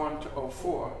 01 to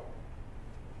 04,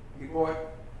 he bought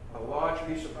a large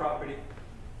piece of property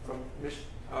from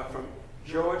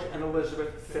George and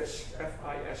Elizabeth Fiske,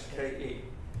 F-I-S-K-E.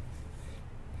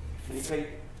 And he paid,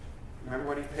 remember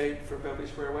what he paid for Beverly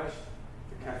Square West?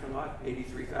 The Catherine lot,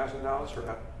 $83,000 for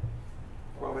about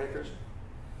 12 acres.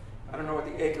 I don't know what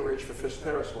the acreage for Fiske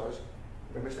Terrace was,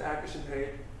 but Mr. Ackerson paid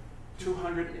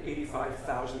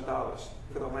 $285,000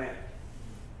 for the land,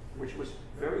 which was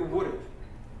very wooded.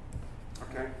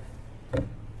 okay?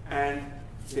 And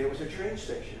there was a train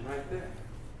station right there.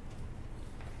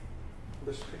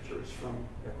 This picture is from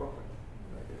Brooklyn,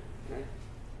 right there, okay?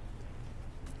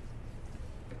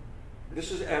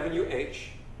 This is Avenue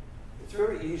H. It's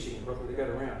very easy in Brooklyn to get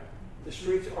around. The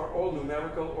streets are all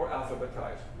numerical or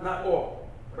alphabetized. Not all,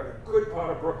 but a good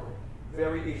part of Brooklyn.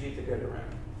 Very easy to get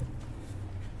around.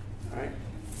 All right?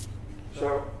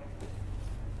 So,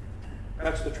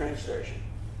 that's the train station.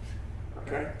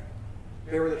 Okay?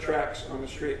 Here are the tracks on the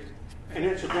street. And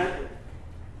incidentally,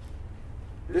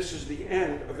 this is the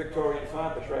end of Victoria and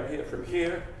Flatbush right here. From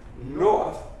here,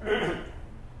 north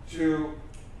to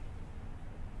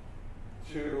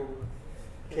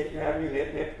Cape Avenue,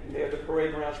 near the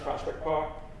parade grounds, Prospect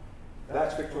Park.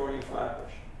 That's Victoria and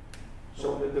Flatbush.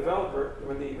 So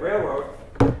when the railroad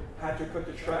had to put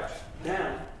the tracks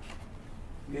down,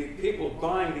 the people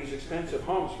buying these expensive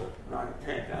homes for $9,000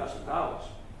 to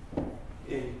 $10,000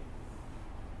 in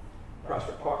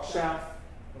Prospect Park South,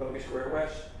 Bellevue Square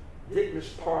West, Dittmas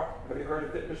Park. Have you heard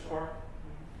of Dittmas Park?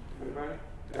 Anybody?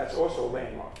 That's also a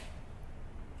landmark.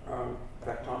 In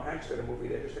fact, Tom Hanks did a movie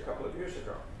there just a couple of years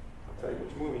ago. I'll tell you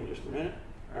which movie in just a minute.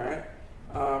 All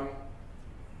right.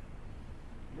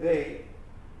 They,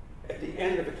 at the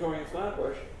end of Victoria and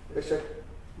Flatbush, they said,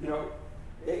 you know,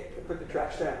 they put the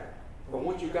tracks down. But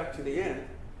once you got to the end,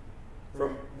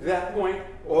 from that point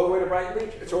all the way to Brighton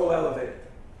Beach, it's all elevated.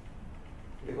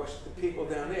 Because the people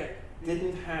down there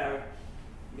didn't have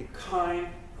the kind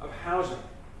of housing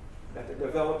that the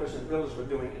developers and builders were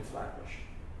doing in Flatbush.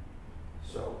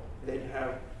 So they didn't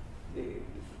have the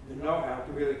know-how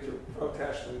to really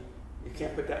protest, and you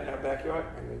can't put that in our backyard,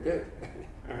 and they did.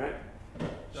 All right?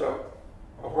 So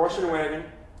a horse and a wagon,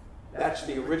 that's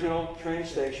the original train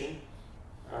station.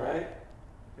 All right?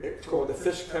 It's called the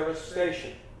Fisk Terrace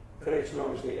Station. Today it's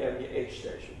known as the Avenue H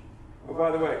Station. Oh,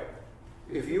 by the way,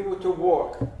 if you were to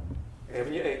walk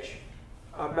Avenue H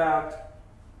about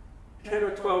 10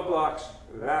 or 12 blocks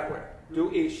that way,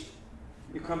 due east,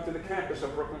 you come to the campus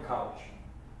of Brooklyn College,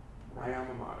 my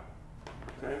alma mater.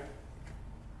 Okay?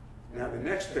 Now the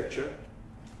next picture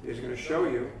is going to show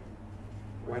you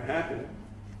what happened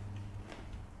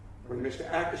when Mr.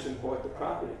 Ackerson bought the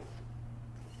property.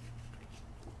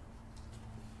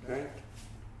 Okay?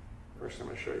 First I'm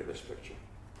going to show you this picture.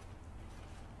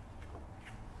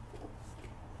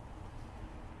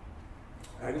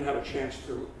 I didn't have a chance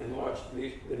to enlarge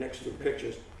the next two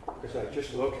pictures because I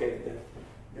just located them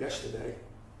yesterday.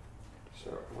 So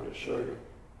I want to show you.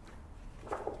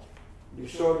 You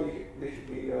saw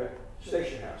the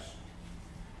station house.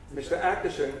 Mr.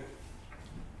 Ackerson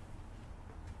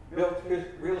built his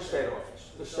real estate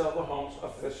office to sell the homes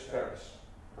of Fisk Terrace.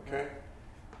 Okay?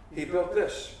 He built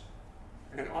this,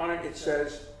 and on it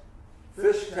says,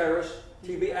 Fisk Terrace,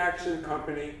 T.B Ackerson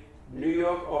Company, New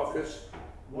York office,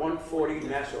 140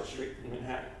 Nassau Street in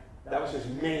Manhattan. That was his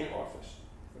main office.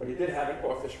 But he did have an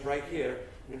office right here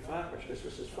in Flatbush. This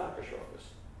was his Flatbush office.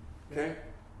 Okay?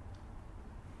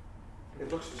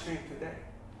 It looks the same today.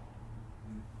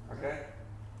 Okay?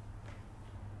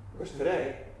 Because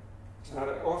today, it's not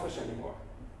an office anymore.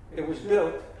 It was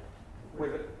built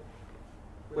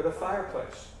with a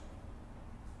fireplace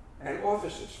and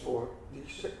offices for the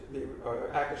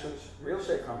Ackerson's real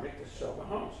estate company to sell the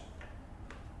homes.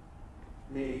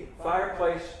 The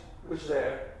fireplace was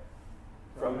there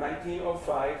from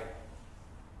 1905,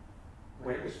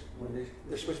 when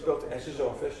this was built as his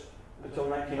office, until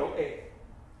 1908,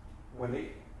 when the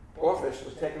office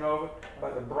was taken over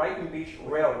by the Brighton Beach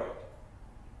Railroad.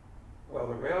 Well,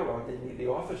 the railroad didn't need the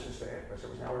offices there because it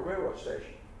was now a railroad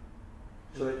station.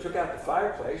 So they took out the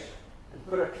fireplace and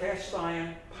put a cast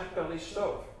iron potbelly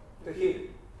stove to heat it,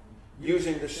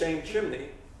 using the same chimney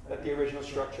that the original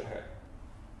structure had.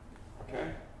 Okay?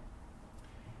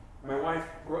 My wife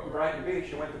grew up in Brighton Beach.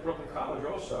 She went to Brooklyn College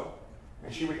also,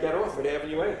 and she would get off at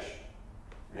Avenue H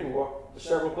and walk the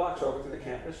several blocks over to the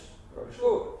campus, go to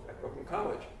school at Brooklyn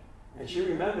College. And she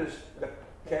remembers the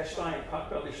cast iron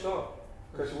potbelly stove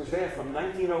because it was there from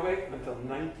 1908 until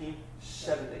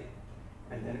 1970,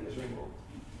 and then it was removed.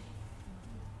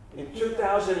 In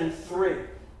 2003,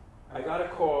 I got a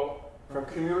call from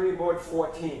Community Board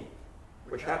 14,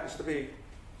 which happens to be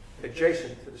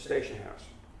adjacent to the station house.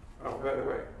 Oh, by the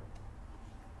way,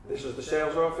 this is the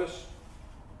sales office.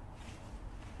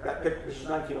 This is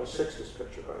 1906, this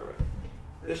picture, by the way.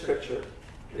 This picture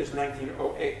is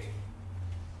 1908.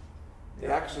 The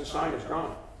Ackerson sign is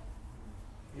gone.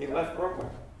 He left Brooklyn,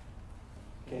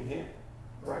 came here,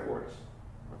 Brightwaters,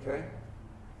 okay?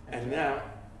 And now,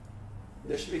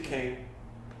 this became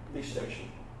the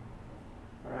station,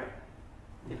 all right?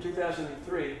 In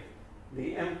 2003,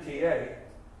 the MTA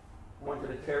wanted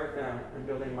to tear it down and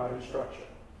build a modern structure.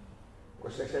 Of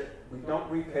course, they said, we don't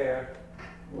repair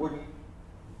wooden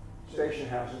station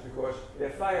houses because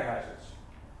they're fire hazards.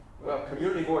 Well,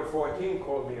 Community Board 14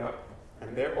 called me up,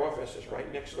 and their office is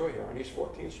right next door here on East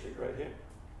 14th Street, right here.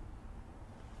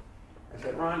 I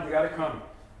said, Ron, you gotta come.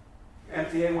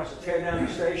 MTA wants to tear down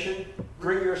the station,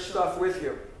 bring your stuff with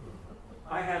you.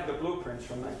 I had the blueprints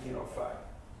from 1905,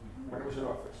 when it was an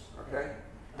office, okay?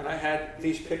 And I had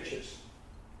these pictures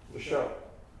to show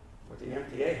what the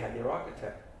MTA had, their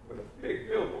architect, with a big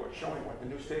billboard showing what the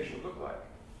new station would look like,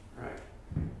 right?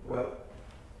 Well,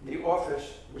 the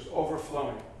office was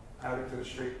overflowing out into the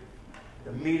street.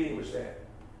 The meeting was there,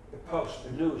 the Post,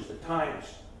 the News, the Times.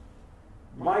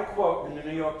 My quote in the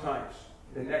New York Times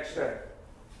the next day.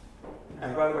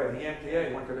 And by the way, the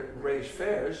MTA wanted to raise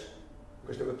fares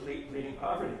because they were pleading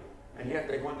poverty. And yet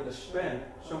they wanted to spend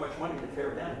so much money to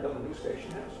tear it down and build a new station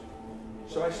house.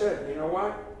 So I said, you know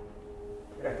what?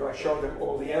 After I showed them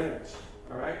all the evidence,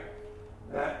 all right,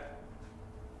 that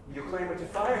you claim it's a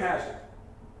fire hazard.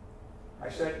 I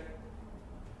said,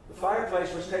 the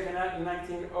fireplace was taken out in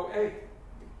 1908.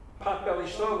 Potbelly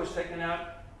stove was taken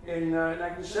out in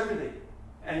 1970.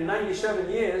 And in 97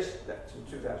 years, that's in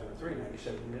 2003,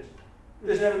 97 years,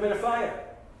 there's never been a fire.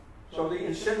 So the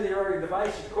incendiary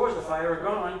devices that caused the fire are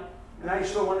gone. Now you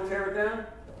still want to tear it down?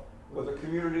 Well, the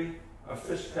community of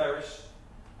Fisk Terrace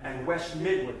and West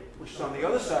Midwood, which is on the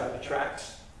other side of the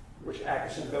tracks, which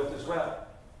Ackerson built as well,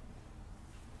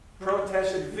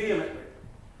 protested vehemently.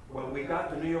 Well, we got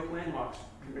the New York Landmarks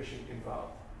Commission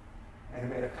involved and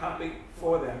made a copy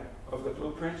for them of the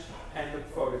blueprints and the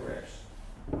photographs.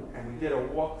 And we did a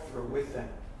walkthrough with them,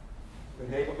 the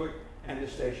neighborhood and the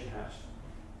station house.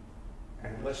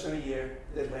 And in less than a year,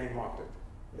 they landmarked it.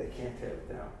 They can't tear it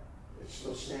down. It's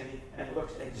still standing and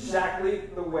looks exactly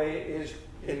the way it is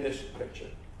in this picture.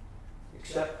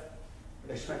 Except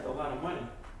they spent a lot of money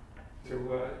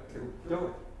to do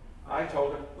it. I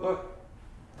told them, look,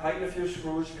 tighten a few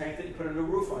screws, paint it, and put a new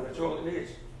roof on it. That's all it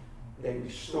needs. They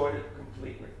restored it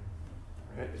completely.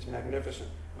 Right? It's magnificent.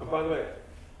 And by the way,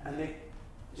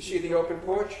 you see the open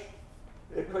porch?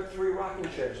 They put 3 rocking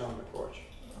chairs on the porch.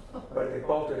 But they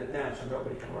bolted it down so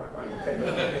nobody can rock on it.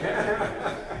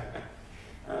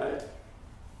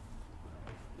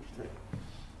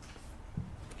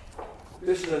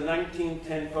 This is a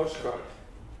 1910 postcard.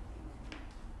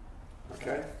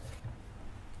 Okay?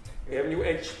 Avenue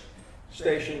H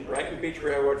Station, Brighton Beach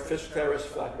Railroad, Fisk Terrace,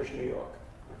 Flatbush, New York.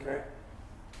 Okay?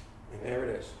 And there it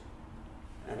is.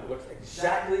 And it looks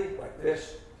exactly like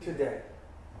this today.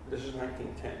 This is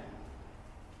 1910.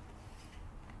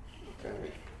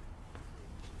 Okay?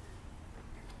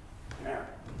 Now,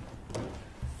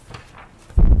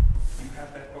 you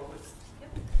have that booklet?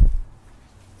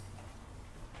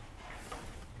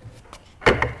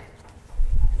 Yep.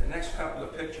 The next couple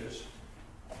of pictures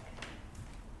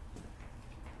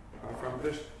are from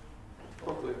this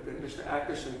booklet that Mr.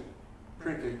 Ackerson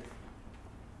printed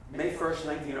May 1st,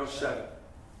 1907.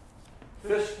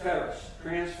 Fisk Terrace,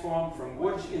 transformed from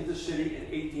woods into city in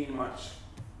 18 months.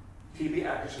 T.B.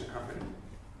 Ackerson Company.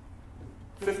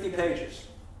 50 pages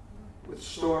with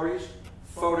stories,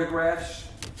 photographs.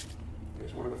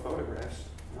 Here's one of the photographs.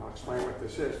 And I'll explain what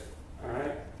this is. All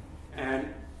right?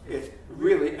 And it's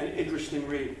really an interesting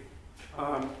read.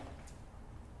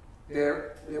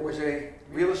 There was a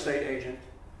real estate agent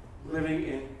living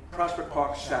in Prospect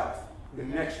Park South, the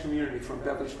next community from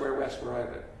Beverly Square West where I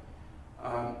live.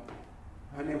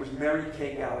 Her name was Mary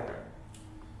K. Gallagher.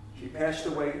 She passed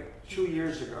away 3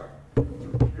 years ago,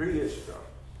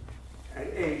 at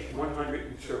age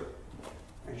 102.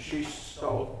 And she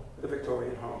sold the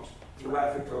Victorian homes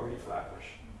throughout Victorian Flatbush.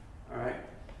 All right?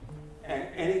 And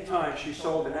any time she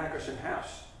sold an Ackerson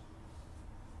house,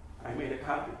 I made a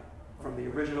copy from the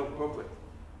original booklet,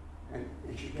 and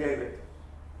she gave it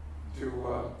to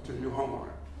the new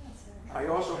homeowner. I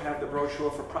also have the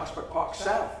brochure for Prospect Park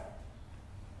South.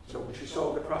 So when she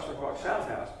sold the Prospect Park South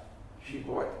house, she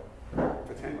bought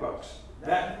for $10.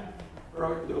 That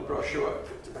little brochure,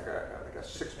 like a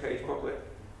 6-page booklet,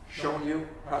 showing you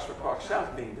Prospect Park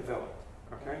South being developed.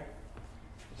 Okay?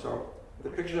 So the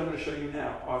pictures I'm going to show you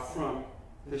now are from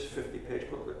this 50-page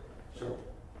booklet. So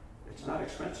it's not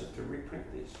expensive to reprint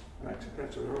these. Not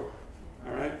expensive at all.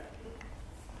 All right?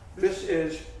 This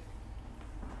is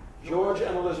George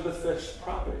and Elizabeth Fisk's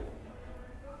property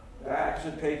that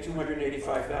Ackerson paid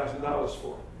 $285,000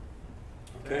 for.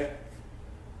 Okay?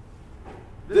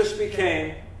 This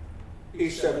became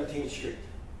East 17th Street.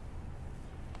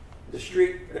 The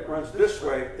street that runs this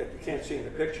way, that you can't see in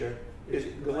the picture, is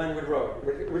Glenwood Road,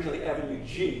 originally Avenue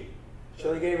G.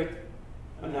 So they gave it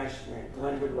a nice name,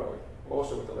 Glenwood Road.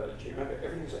 also with the letter G. Remember,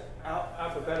 everything's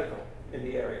alphabetical in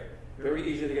the area. Very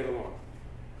easy to get along.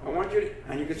 I want you to,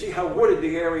 and you can see how wooded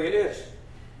the area is.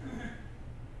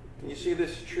 Can you see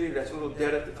this tree that's a little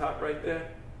dead at the top right there?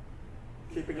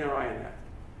 Keeping your eye on that.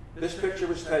 This picture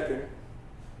was taken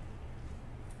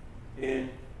in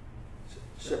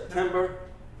September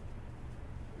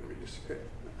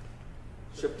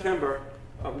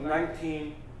of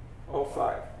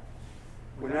 1905.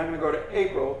 We're now going to go to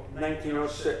April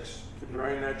 1906. Keep your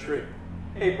eye on that tree.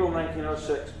 April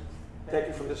 1906.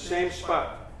 Taken from the same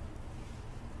spot.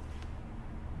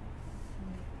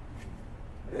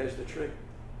 There's the tree.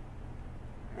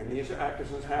 And these are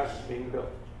Ackerson's houses being built.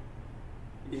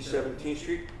 East 17th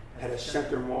Street had a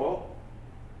center mall.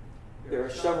 There are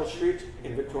several streets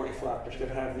in Victoria Flatbush that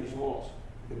have these malls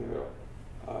in the middle.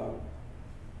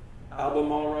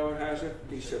 Albemarle Road has it,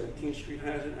 East 17th Street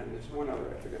has it, and there's one other,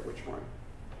 I forget which one.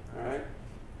 All right?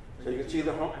 So you can see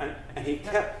the home, and he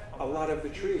kept a lot of the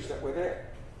trees that were there.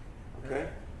 Okay?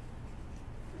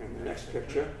 And the next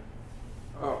picture,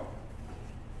 oh,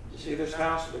 you see this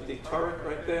house with the turret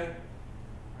right there?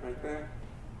 Right there?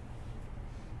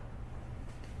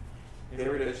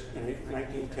 Here it is in a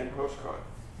 1910 postcard.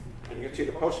 And you can see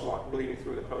the postmark bleeding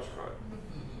through the postcard.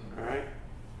 All right?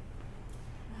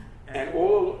 And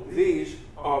all these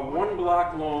are 1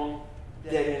 block long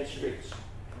dead-end streets.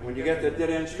 When you get to the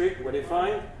dead-end street, what do you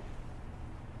find?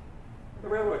 The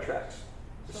railroad tracks,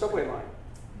 the subway line,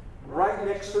 right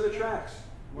next to the tracks.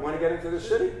 You want to get into the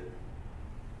city?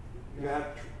 You have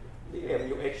the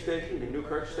Avenue H station, the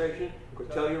Newkirk station,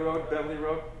 Cortellia Road, Beverly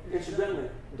Road. Incidentally,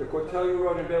 the Cortellia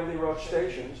Road and Beverly Road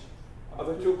stations are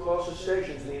the 2 closest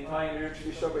stations in the entire New York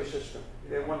City subway system.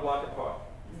 They're 1 block apart.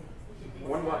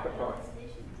 1 block apart.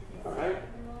 All right?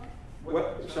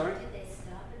 What? Sorry? Did they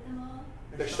stop at the mall?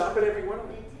 They stop at every one of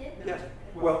them. They did? Yes.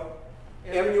 Well,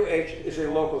 Avenue H is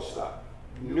a local stop.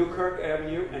 Newkirk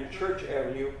Avenue and Church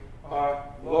Avenue are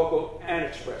local and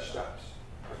express stops.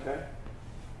 Okay?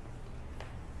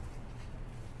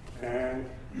 And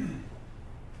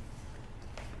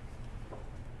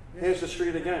here's the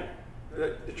street again.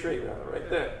 The tree, rather, right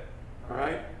there. All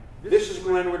right? This is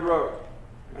Glenwood Road.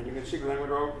 And you can see Glenwood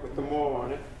Road with the mall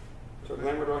on it. So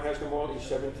Glenwood Road has the mall, East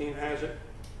 17 has it.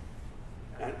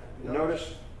 And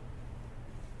notice,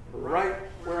 right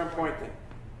where I'm pointing,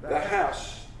 the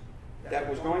house that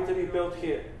was going to be built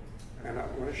here. And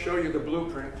I'm going to show you the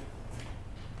blueprint.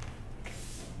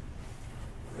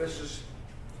 This is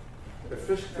the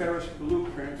Fisk Terrace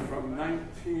blueprint from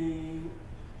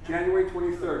January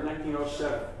 23rd,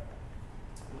 1907.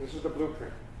 This is the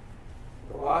blueprint.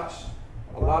 The lots,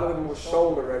 a lot of them were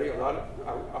sold already. A lot of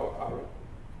are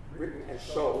written as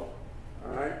sold.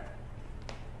 All right?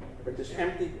 But this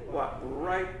empty lot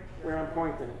right where I'm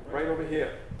pointing, right over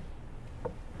here.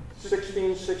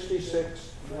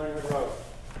 1666 Glenwood Road.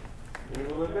 You know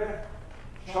who lived there?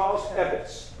 Charles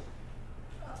Ebbets.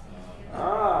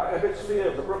 Ebbets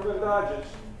Field, the Brooklyn Dodgers.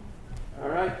 All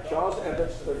right, Charles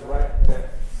Ebbets lives right there.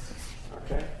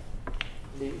 Okay?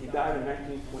 He died in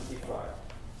 1925.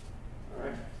 All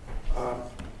right?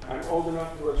 I'm old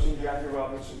enough to have seen Jackie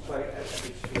Robinson play at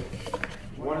Ebbets Field.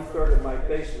 1/3 of my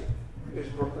basement is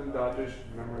Brooklyn Dodgers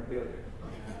memorabilia.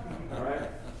 All right?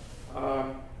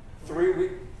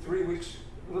 3 weeks,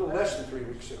 a little less than 3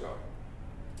 weeks ago,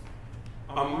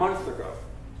 a month ago,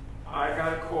 I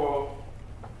got a call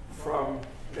from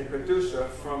a producer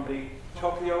from the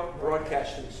Tokyo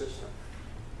Broadcasting System.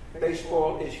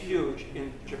 Baseball is huge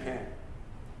in Japan.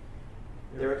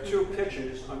 There are 2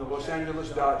 pitchers on the Los Angeles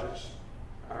Dodgers.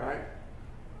 All right?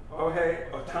 Ohei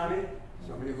Ohtani,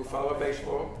 some of you who follow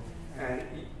baseball, and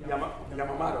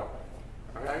Yamamoto.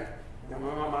 All right?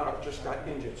 Yamamoto just got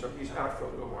injured, so he's out for a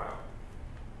little while.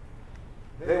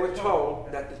 They were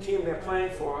told that the team they're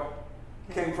playing for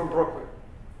came from Brooklyn.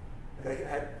 They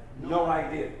had no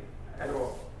idea at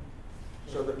all.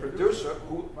 So the producer,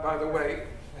 who, by the way,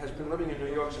 has been living in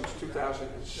New York since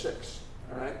 2006,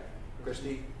 all right? Because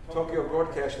the Tokyo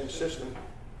Broadcasting System,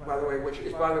 by the way, which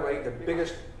is, by the way, the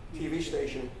biggest TV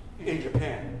station in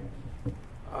Japan.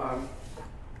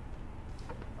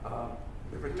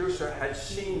 The producer had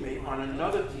seen me on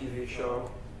another TV show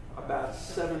about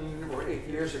 7 or 8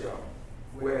 years ago,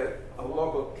 where a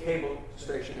local cable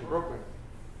station in Brooklyn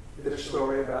did a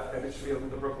story about Ebbets Field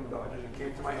and the Brooklyn Dodgers, and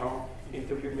came to my home,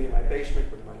 interviewed me in my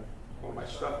basement with all my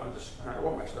stuff on display, not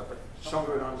all my stuff, but some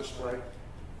of it on display.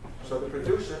 So the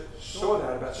producer saw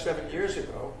that about 7 years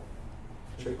ago,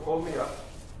 so he called me up,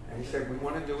 and he said, we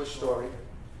want to do a story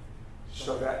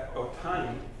so that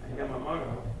Ohtani and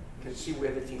Yamamoto can see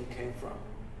where the team came from.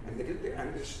 And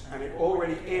it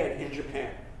already aired in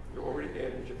Japan. It already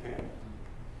aired in Japan.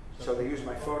 So they used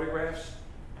my photographs,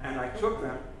 and I took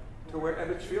them to where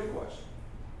Ebbets Field was,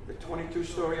 the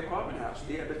 22-story apartment house,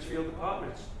 the Ebbets Field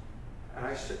Apartments.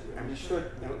 And we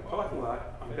stood in the parking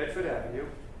lot on Bedford Avenue.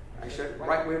 I said,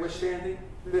 right where we're standing,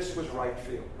 this was right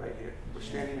field, right here. We're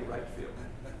standing in right field,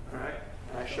 all right?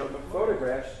 And I showed them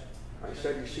photographs. I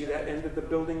said, you see that end of the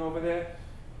building over there?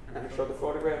 And I showed the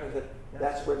photograph and said,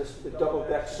 that's where the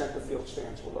double-deck center field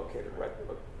stands were located, right?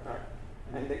 All right.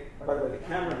 And by the way, the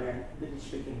cameraman didn't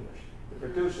speak English. The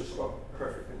producer spoke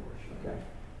perfect English, okay?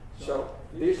 So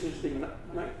this is the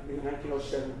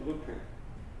 1907 blueprint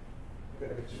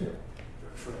that it's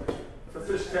for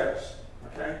Fisk Terrace,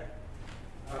 okay?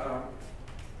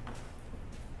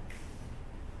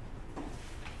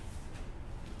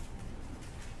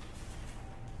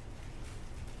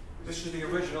 This is the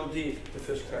original deed to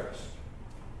Fisk Terrace.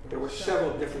 There were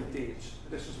several different deeds.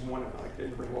 This is one of them. I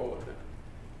didn't bring all of them.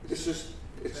 It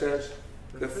says,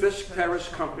 the Fisk Terrace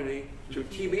Company to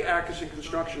T.B Ackerson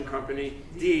Construction Company,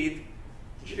 deed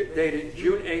dated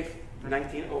June 8th,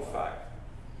 1905.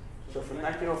 So from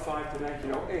 1905 to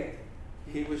 1908,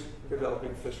 he was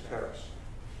developing Fisk Terrace.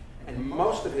 And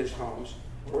most of his homes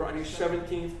were on East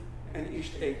 17th and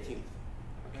East 18th,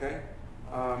 okay?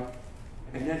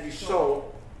 And then he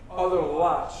sold other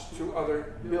lots to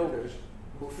other builders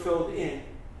who filled in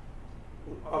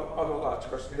other lots,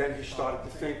 because then he started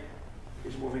to think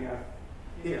he's moving out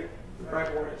here, the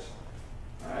Brightwaters,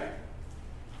 all right?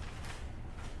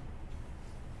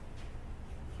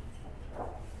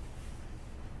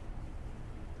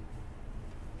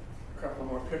 A couple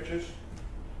more pictures.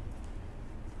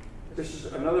 This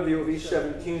is another view of East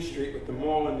 17th Street with the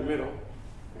mall in the middle.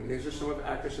 And these are some of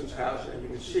Ackerson's houses, and you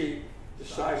can see the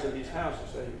size of these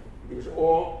houses. He was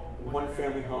all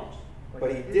one-family homes.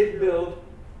 But he did build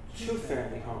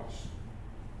two-family homes.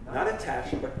 Not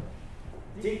attached, but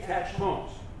detached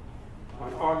homes.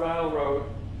 On Argyle Road,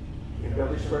 in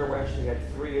Beverly Square West, he had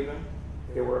 3 of them.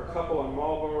 There were a couple on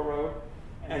Marlborough Road.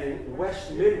 And in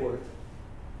West Midwood,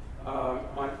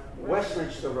 on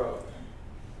Westminster Road,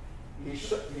 he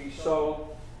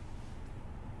sold,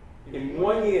 in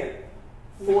 1 year,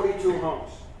 42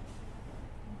 homes.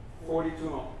 42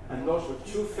 homes. And those were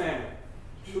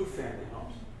two-family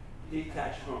homes,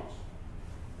 detached homes.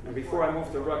 And before I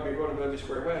moved to Rugby Road in Beverly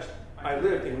Square West, I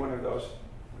lived in one of those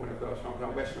homes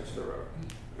on Westminster Road.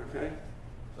 Okay?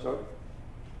 So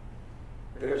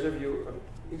there's a view of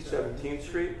East 17th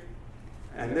Street.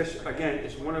 And this, again,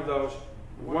 is one of those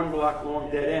 1 block long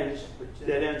dead ends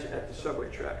at the subway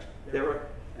tracks.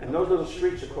 And those little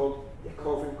streets are called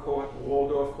Coven Court,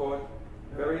 Waldorf Court,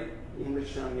 very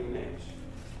English-sounding names.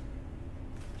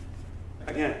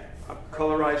 Again, a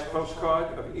colorized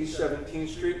postcard of East 17th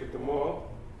Street with the mall,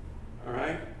 all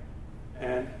right?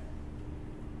 And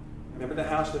remember the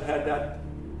house that had that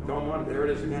dome on? There it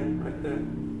is again, right there.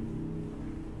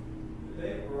 Did they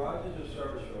have garages or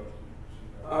service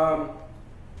roads?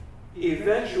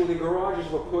 Eventually, garages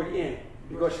were put in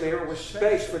because there was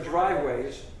space for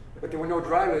driveways, but there were no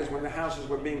driveways when the houses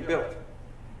were being built,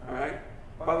 all right?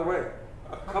 By the way,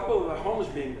 a couple of the homes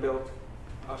being built,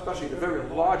 especially the very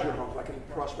larger homes, like in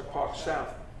Prospect Park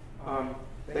South,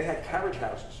 they had carriage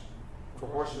houses for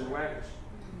horses and wagons.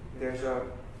 There's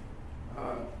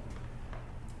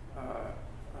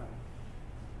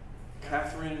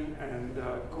Catherine and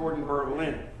Gordon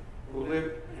Berlin, who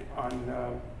lived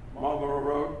on Marlborough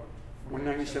Road,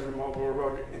 197 Marlborough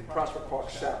Road in Prospect Park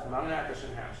South, not an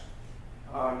Ackerson house.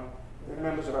 They're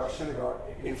members of our synagogue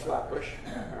in Flatbush,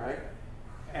 all right?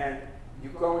 And you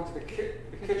go into the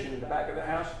kitchen in the back of the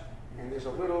house, and there's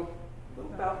a little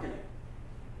balcony,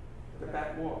 the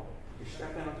back wall. You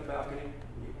step down to the balcony, and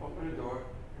you open the door,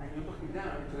 and you're looking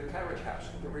down into the carriage house,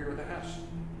 at the rear of the house.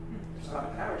 It's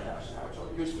not a carriage house now, it's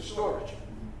all used for storage.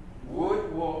 Wood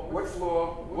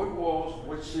floor, wood walls,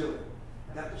 wood ceiling.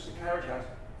 That was the carriage house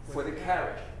for the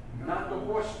carriage, not the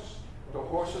horses. The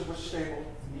horses were stabled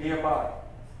nearby.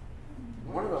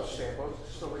 One of those stables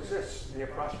still exists near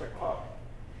Prospect Park.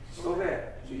 Still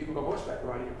there. So you can go horseback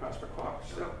riding in Prospect Park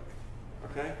still.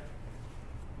 Okay?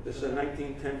 This is a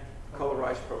 1910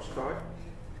 colorized postcard.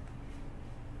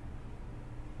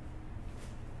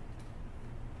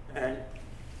 And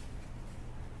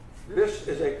this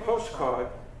is a postcard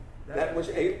that was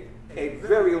a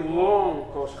very long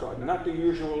postcard, not the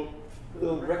usual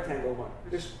little rectangle one.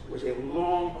 This was a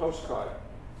long postcard.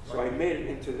 So I made it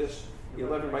into this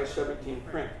 11 by 17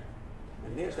 print.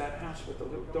 And there's that house with the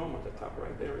little dome at the top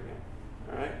right there again.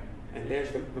 All right? And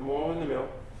there's the mall in the middle.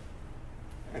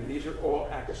 And these are all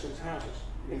Ackerson's houses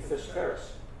in Fisk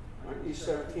Terrace on East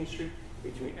 17th Street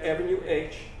between Avenue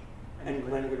H and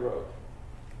Glenwood Road.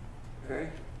 Okay?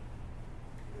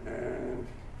 And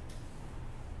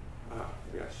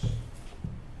Yes.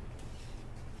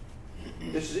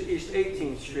 This is East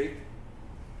 18th Street.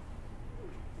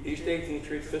 East 18th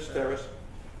Street, Fifth Terrace.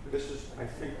 This is, I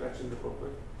think that's in the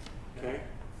booklet. Okay.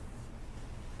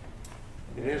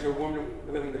 And here's a woman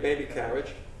living in the baby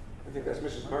carriage. I think that's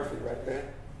Mrs. Murphy right there.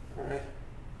 All right.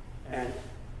 And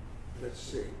let's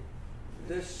see.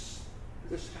 This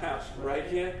house right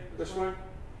here, this one.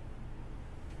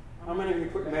 How many of you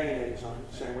put mayonnaise on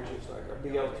sandwiches, like a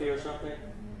BLT or something?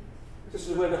 This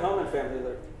is where the Hellman family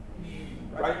lived.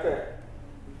 Right there.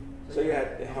 So you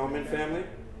had the Hellman family.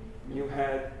 You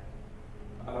had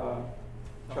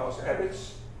Charles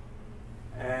Ebbets.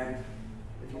 And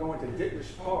if you go into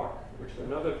Ditmas Park, which is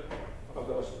another of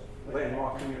those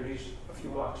landmark communities a few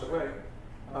blocks away,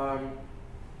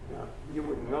 you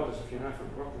wouldn't know this if you're not from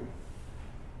Brooklyn.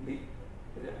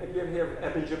 Have you ever heard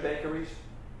of Ebinger Bakeries?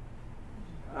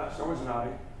 Someone's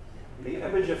nodding. The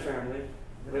Ebinger family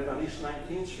lived on East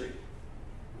 19th Street.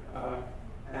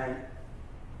 And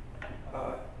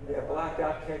their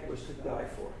blackout cake was to die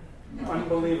for.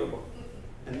 Unbelievable.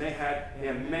 And they had,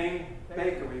 their main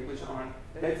bakery was on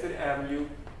Bedford Avenue,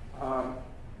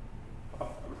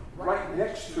 right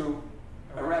next to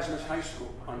Erasmus High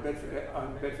School on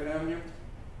Bedford Avenue.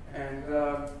 And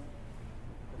the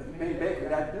main bakery,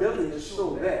 that building is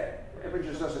still there.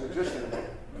 Ebinger doesn't exist anymore.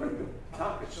 But the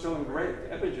top, it's still engraved,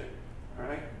 Ebinger, all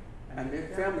right? And their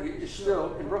family is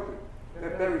still in Brooklyn.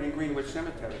 They're buried in Greenwood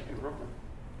Cemetery in Brooklyn,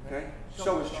 okay?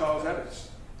 So is Charles Ebbets.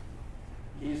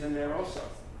 He's in there also.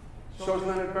 So is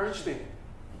Leonard Bernstein,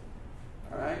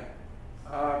 all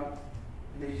right?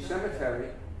 The cemetery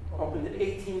opened in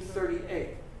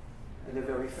 1838, and they're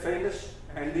very famous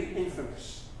and the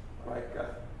infamous, like,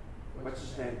 what's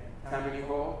his name, Tammany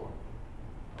Hall?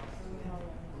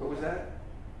 What was that?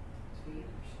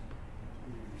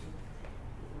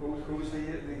 Who was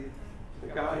the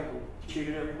guy who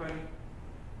cheated everybody?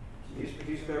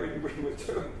 He's buried in Greenwood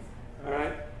too. All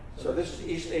right. So this is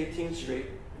East 18th Street,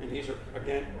 and these are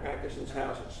again Ackerson's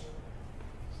houses.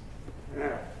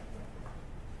 Now,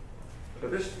 so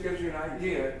this gives you an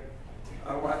idea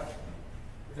of what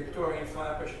Victorian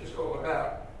Flatbush is all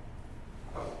about.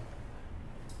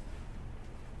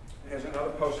 Here's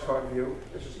another postcard view.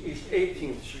 This is East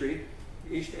 18th Street.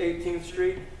 East 18th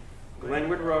Street,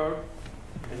 Glenwood Road,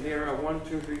 and there are 1,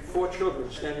 2, 3, 4 children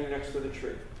standing next to the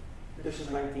tree. This is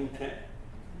 1910.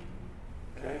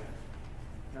 Okay?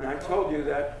 Now I told you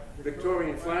that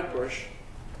Victorian Flatbush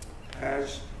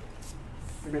has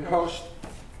been host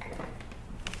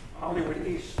Hollywood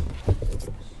East.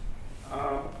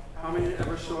 How many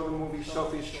ever saw the movie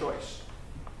Sophie's Choice?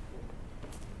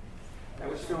 That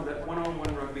was filmed at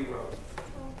 101 Rugby Road.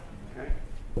 Okay?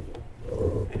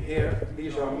 And here,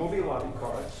 these are movie lobby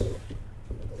cards.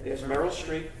 There's Meryl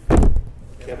Streep,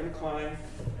 Kevin Kline,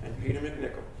 and Peter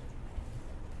McNichol.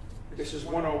 This is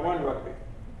 101 Rugby.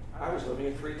 I was living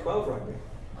in 312 Rugby.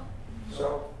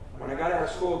 So when I got out of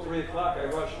school at 3 o'clock, I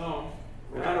rushed home,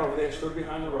 went out over there, stood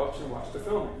behind the ropes, and watched the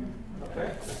filming.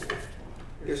 Okay?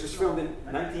 This was filmed in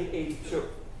 1982.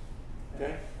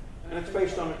 Okay? And it's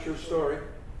based on a true story.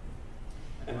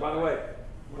 And by the way,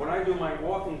 when I do my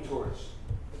walking tours,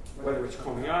 whether it's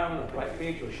Coney Island, or Bright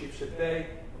Beach, or Sheepshead Bay,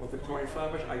 or Victorian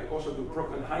Flatbush, I also do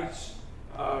Brooklyn Heights.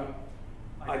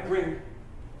 I bring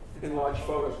enlarged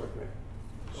photos with me.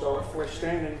 So if we're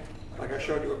standing, like I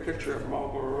showed you a picture of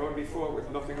Marlborough Road before with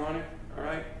nothing on it, all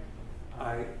right?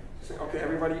 I say, okay,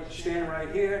 everybody stand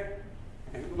right here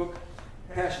and look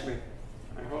past me.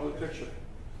 I hold the picture.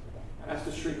 That's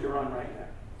the street you're on right now,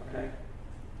 okay?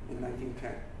 In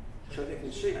 1910. So they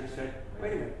can see. And I said,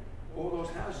 wait a minute, all those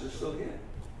houses are still here.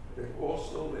 They're all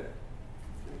still there.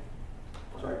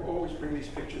 So I always bring these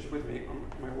pictures with me on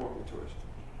my walking tours.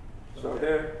 So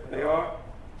there they are.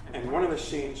 And one of the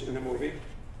scenes in the movie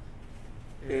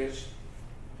is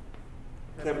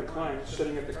Kevin Kline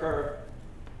sitting at the curb.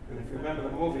 And if you remember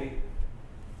the movie,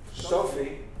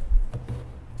 Sophie,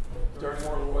 during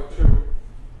World War II,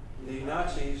 the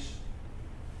Nazis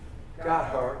got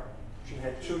her. She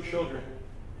had 2 children,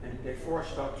 and they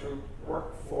forced her to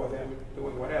work for them,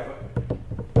 doing whatever.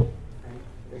 And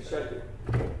they said,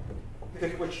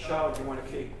 pick which child you want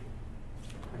to keep.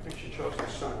 I think she chose her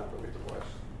son, I believe it was.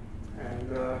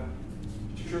 And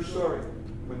it's a true story.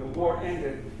 When the war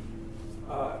ended,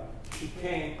 she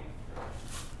came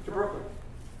to Brooklyn.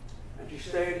 And she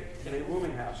stayed in a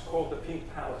rooming house called the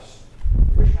Pink Palace,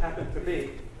 which happened to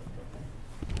be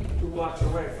 2 blocks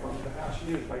away from the house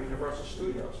used by Universal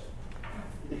Studios.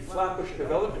 The Flatbush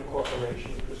Development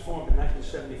Corporation, which was formed in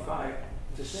 1975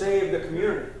 to save the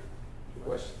community,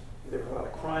 because there was a lot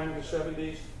of crime in the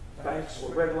 70s, banks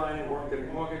were redlining, weren't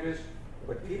getting mortgages,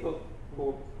 but people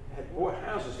who had bought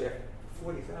houses there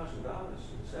 $40,000 in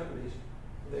the 70s.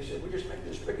 They said, we just made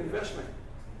this big investment.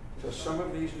 So some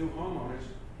of these new homeowners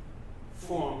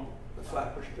formed the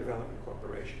Flatbush Development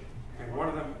Corporation. And one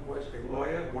of them was a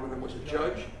lawyer, one of them was a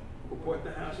judge who bought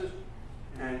the houses.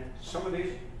 And some of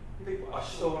these people are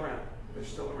still around. They're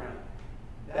still around.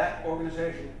 That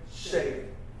organization saved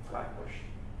Flatbush.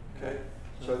 Okay?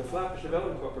 So the Flatbush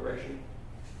Development Corporation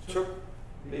took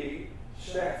the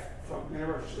staff from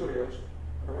Universal Studios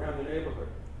around the neighborhood.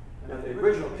 Now the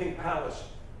original Pink Palace,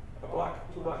 a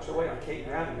block, 2 blocks away on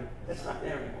Caton Avenue, that's not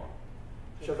there anymore.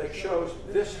 So they chose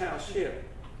this house here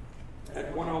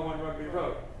at 101 Rugby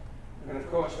Road. And of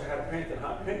course they had to paint it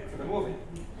hot pink for the movie,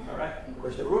 all right?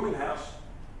 Because the rooming house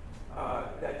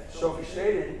that Sophie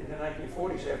stayed in the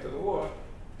 1940s after the war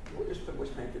was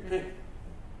painted pink.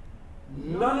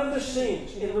 None of the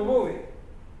scenes in the movie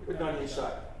were done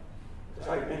inside. Because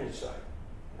I've been inside.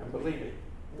 And believe me,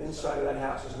 the inside of that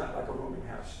house is not like a rooming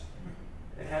house.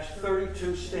 It has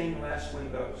 32 stained glass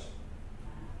windows.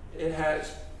 It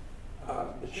has,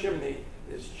 the chimney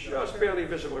is just barely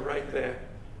visible right there.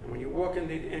 And when you walk in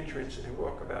the entrance and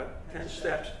walk about 10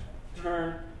 steps,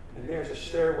 turn, and there's a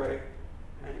stairway.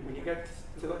 And when you get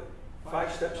to the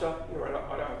 5 steps up, you're on a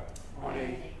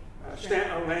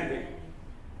landing.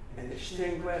 And there's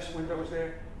stained glass windows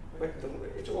there, but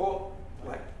it's all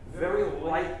like very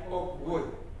light oak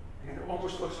wood. And it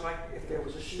almost looks like if there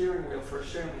was a steering wheel for a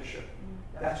sailing ship.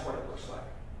 That's what it looks like.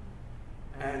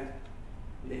 And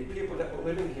the people that were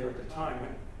living here at the time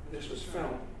when this was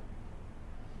filmed,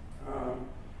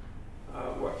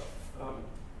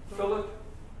 Philip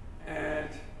and,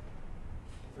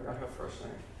 I forgot her first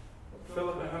name,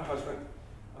 Philip and her husband,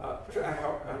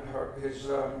 and his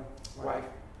wife,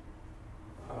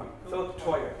 Philip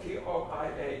Toyer,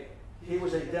 T-O-I-A. He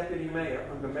was a deputy mayor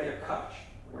under Mayor Koch,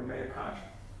 when Mayor Koch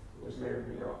was mayor of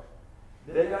New York.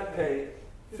 They got paid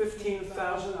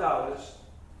 $15,000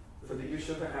 for the use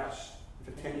of the house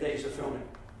for 10 days of filming,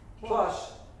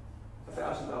 plus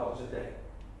 $1,000 a day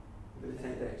for the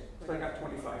 10 days. So they got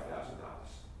 $25,000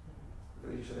 for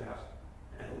the use of the house.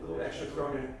 And a little extra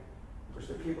thrown in, because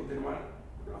the people on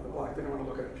the block didn't want to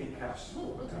look at a pink house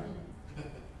all the time.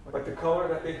 But the color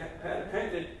that they had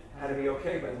painted had to be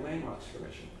okay by the Landmarks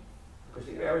Commission, because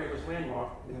the area was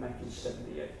landmarked in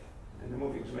 1978, and the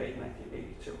movie was made in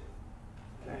 1982.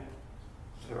 Okay?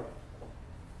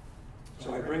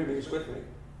 So I bring these with me.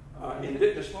 In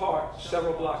Dittmas Park,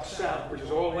 several blocks south, which is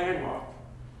all landmarked,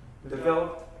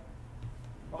 developed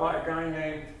by a guy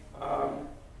named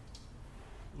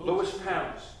Louis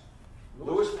Pounds.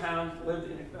 Louis Pound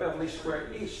lived in Beverly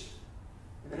Square East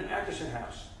in an Ackerson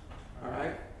house, all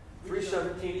right?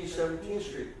 317 East 17th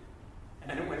Street.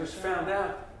 And when it was found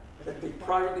out that the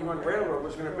privately run railroad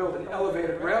was going to build an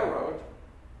elevated railroad,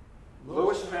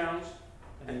 Louis Pounds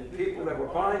and the people that were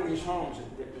buying these homes in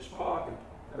Dittmas Park and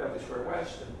Beverly Square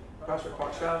West and Prospect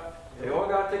Park South, they all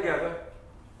got together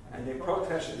and they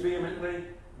protested vehemently.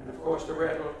 And of course the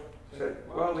railroad said,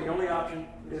 well, the only option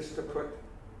is to put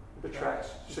the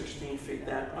tracks 16 feet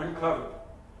down, uncovered.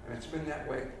 And it's been that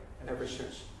way ever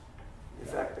since. In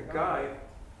fact, the guy,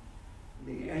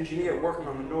 the engineer working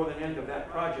on the northern end of that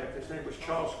project, his name was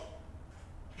Charles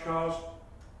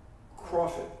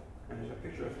Crawford. And there's a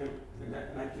picture of him in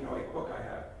that 1908 book I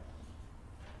have.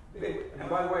 And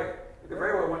by the way, the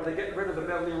railroad wanted to get rid of the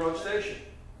Beverly Road station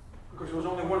because it was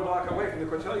only 1 block away from the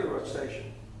Cortellia Road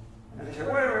station. And they said,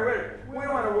 wait a minute, we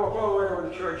don't want to walk all the way over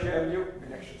to Church Avenue,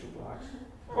 an extra 2 blocks,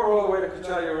 or all the way to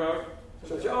Cortellia Road.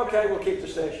 So they said, okay, we'll keep the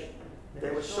station. They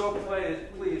were so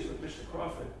pleased with Mr.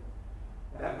 Crawford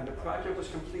that when the project was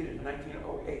completed in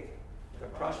 1908, the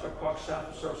Prospect Park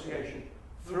South Association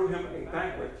threw him a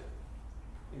banquet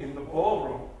in the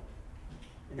ballroom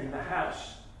in the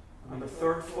house on the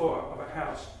 3rd floor of a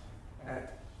house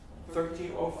at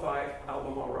 1305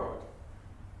 Albemarle Road.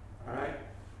 All right?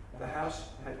 The house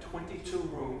had 22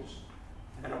 rooms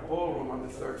and a ballroom on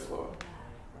the 3rd floor.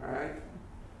 All right?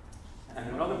 And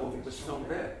another movie was filmed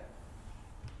there.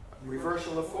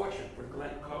 Reversal of Fortune with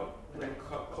Glenn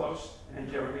Close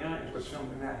and Jeremy Irons was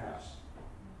filmed in that house.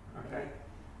 Okay?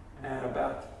 And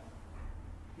about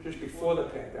just before the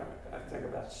pandemic, I think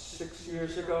about 6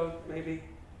 years ago, maybe.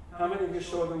 How many of you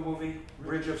saw the movie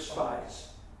Bridge of Spies?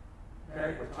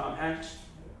 Okay, with Tom Hanks.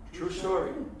 True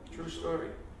story. True story.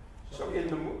 So in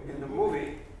the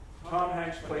movie, Tom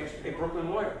Hanks plays a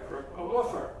Brooklyn lawyer for a law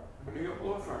firm, a New York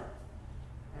law firm.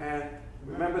 And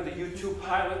remember the U-2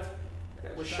 pilot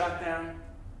that was shot down,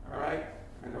 all right?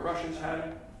 And the Russians had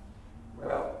him.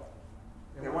 Well,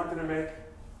 they wanted to make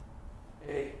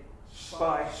a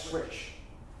spy switch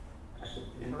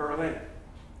in Berlin,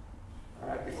 all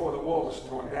right, before the wall was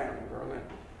torn down in Berlin,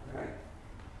 okay?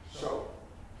 So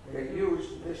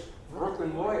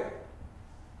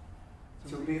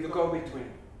be the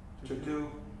go-between, to do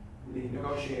the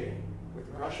negotiating with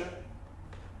Russia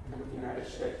and with the United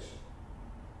States.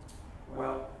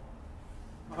 Well,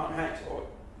 Tom Hanks, or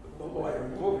the lawyer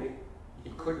in the movie, he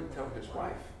couldn't tell his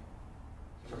wife.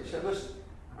 So he said, listen,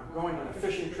 I'm going on a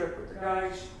fishing trip with the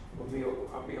guys.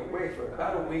 I'll be away for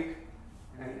about a week,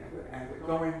 and we're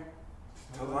going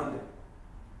to London,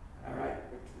 all right,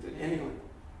 to England,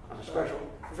 on a special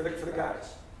for the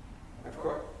guys. And of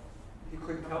course, he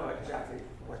couldn't tell her exactly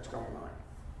what's going on.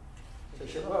 So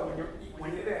he said, well,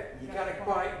 when you're there, you got to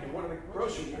buy in one of the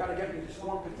groceries, you got to get me this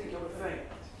one particular thing.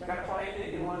 You got to buy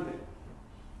it in London.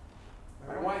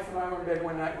 My wife and I were in bed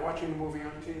one night watching the movie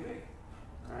on TV,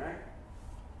 all right?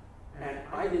 And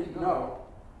I didn't know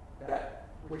that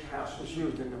which house was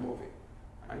used in the movie.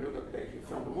 I knew that they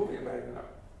filmed the movie, but I didn't know.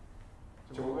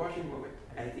 So we're watching the movie,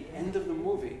 and at the end of the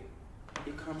movie,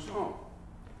 he comes home.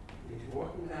 He's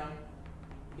walking down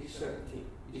East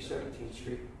 17th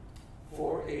Street,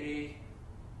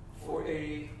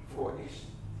 484 East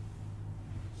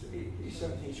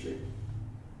 17th Street.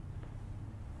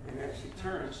 And as he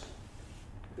turns,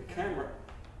 the camera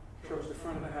shows the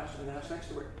front of the house and the house next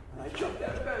to it. And I jumped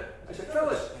out of bed. I said,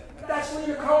 fellas, that's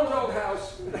Lena Cole's old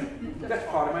house. That's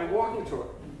part of my walking tour.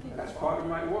 That's part of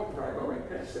my walking tour. I go right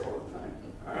past it all the time.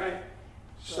 All right?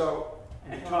 So,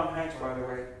 and Tom Hanks, by the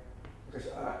way, because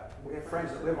we have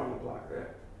friends that live on the block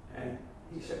there, and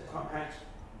he said Tom Hanks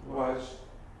was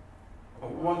a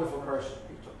wonderful person.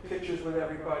 He took pictures with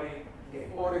everybody,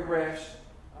 gave autographs,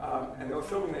 and they were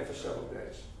filming there for several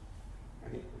days.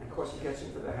 And of course, he gets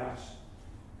into the house,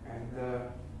 and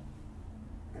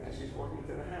as he's walking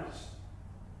into the house,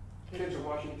 kids are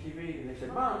watching TV, and they say,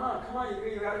 Mom, come on,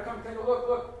 you got to come take a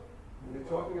look. And they're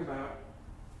talking about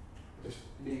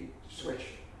the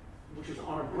switch, which is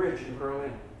on a bridge in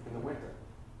Berlin in the winter.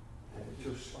 And the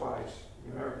two spies,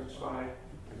 the American spy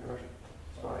and the Russian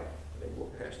spy, they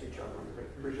walk past each other on the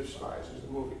Bridge of Spies. It's a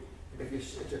movie.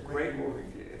 It's a great movie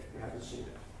if you haven't seen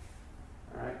it.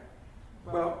 All right?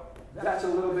 Well, that's a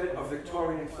little bit of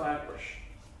Victorian Flatbush.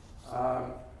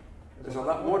 There's a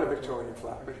lot more to Victorian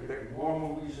Flatbush. There are more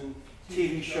movies and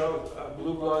TV shows.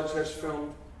 Blue Bloods has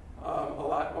filmed a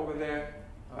lot over there.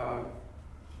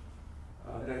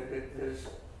 There's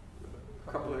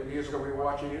a couple of years ago we were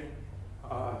watching it,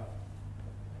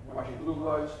 watching Blue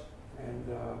Bloods, and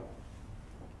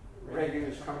Reagan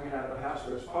is coming out of the house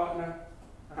with his partner.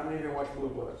 How many of you watch Blue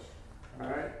Bloods? All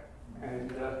right,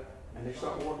 and they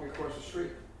start walking across the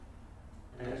street,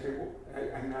 and as they walk,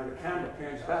 and now the camera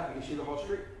pans back, and you see the whole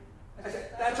street. I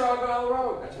said, "That's Argyle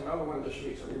Road." That's another one of the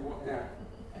streets. So we walk down,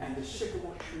 and the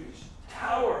sycamore trees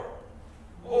tower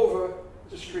over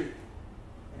the street,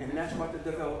 and that's what the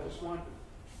developers wanted.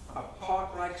 A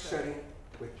park-like setting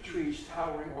with trees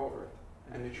towering over it,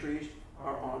 and the trees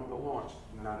are on the lawns,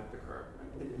 not at the curb.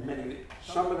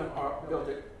 Some of them are built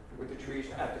with the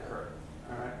trees at the curb,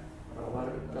 all right, but a lot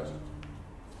of it doesn't.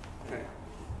 Okay.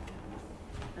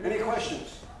 Any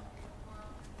questions?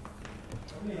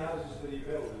 How many houses did he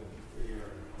build in the year?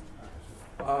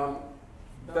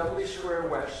 Beverly Square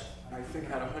West, I think,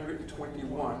 had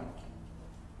 121.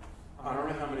 I don't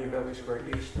know how many in Beverly Square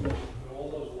East. And all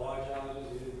those large houses,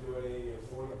 he didn't do any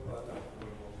affordable,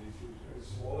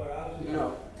 smaller houses?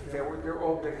 No, they're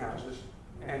all big houses,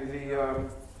 and they all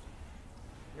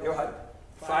had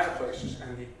fireplaces,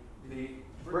 and the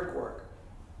brickwork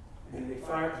in the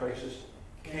fireplaces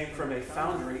came from a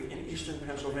foundry in eastern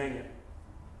Pennsylvania.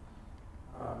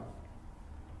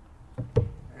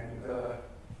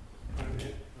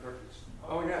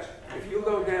 Oh yes, if you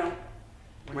go down,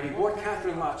 when he bought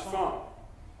Catherine Lott's farm,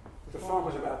 the farm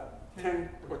was about 10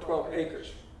 or 12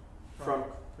 acres from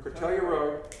Cortelia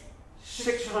Road,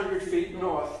 600 feet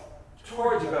north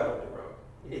towards Beverly Road.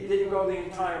 It didn't go the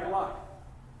entire block,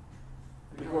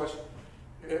 because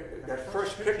that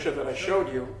first picture that I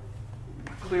showed you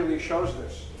clearly shows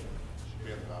this. Should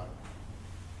be at the bottom.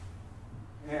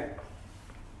 Yeah.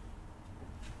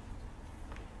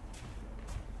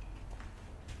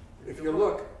 If you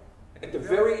look at the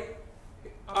very,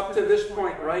 up to this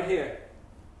point right here,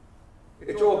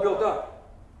 it's all built up.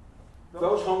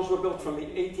 Those homes were built from the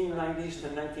 1890s to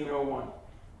 1901.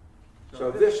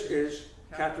 So this is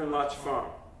Catherine Lott's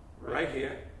farm, right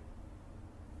here,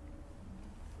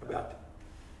 about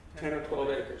 10 or 12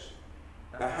 acres.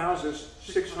 The houses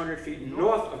 600 feet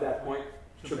north of that point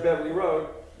to Beverly Road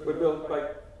were built by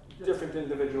different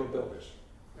individual builders.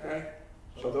 Okay?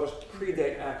 So those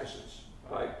predate Ackerson's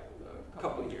by a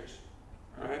couple of years.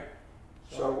 All right?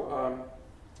 So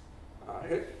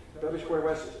Beverly Square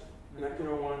West is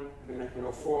 1901 to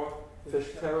 1904,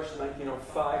 Fisk Terrace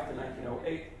 1905 to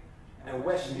 1908, and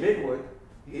West Midwood,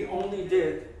 he only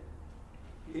did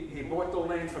he bought the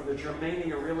land from the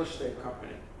Germania Real Estate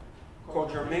Company,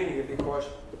 called Germania because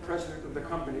the president of the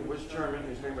company was German.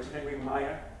 His name was Henry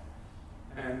Meyer.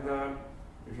 And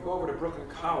if you go over to Brooklyn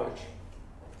College,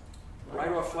 right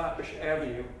off Flatbush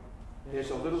Avenue, there's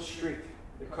a little street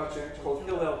that cuts in. It's called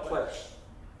Hillel Place.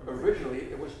 Originally,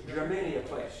 it was Germania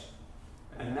Place.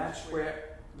 And that's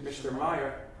where Mr.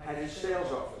 Meyer had his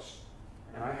sales office.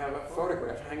 And I have a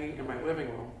photograph hanging in my living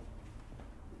room,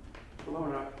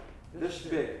 blown up this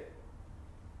big.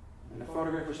 And the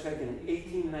photograph was taken in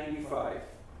 1895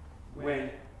 when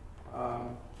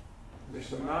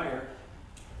Mr. Meyer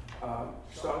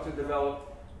started to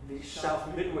develop the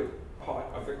South Midwood part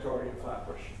of Victoria and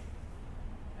Flatbush.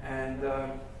 And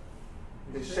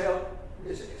his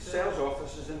sales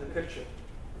office is in the picture.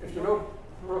 If you know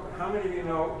Brooklyn, how many of you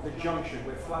know the junction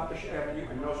where Flatbush Avenue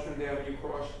and Nostrand Avenue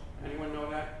cross? Anyone know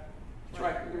that? It's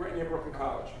right near Brooklyn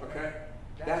College, okay?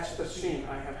 That's the scene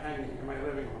I have hanging in my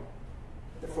living room.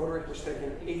 The photograph was taken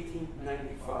in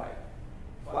 1895.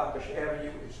 Flatbush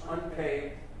Avenue is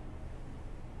unpaved.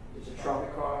 There's a trolley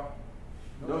car.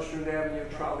 Nostrand Avenue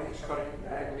trolley is cutting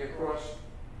diagonally across.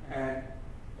 And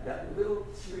that little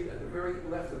street at the very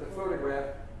left of the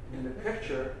photograph in the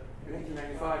picture in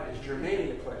 1895 is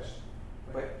Germania Place.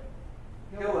 But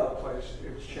Hillel Place,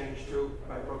 it was changed to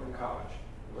by Brooklyn College.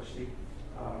 It was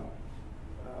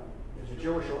there's a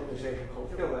Jewish organization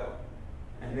called Hillel,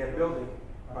 and their building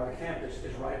by the campus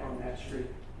is right on that street.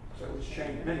 So it was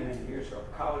changed many, many years ago.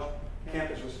 The college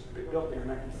campus was built there in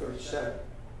 1937.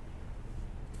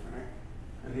 All right?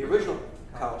 And the original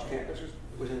college campus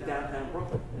was in downtown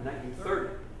Brooklyn in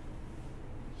 1930.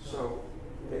 So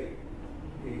the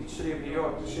city of New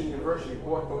York, the City University,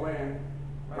 bought the land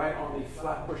right on the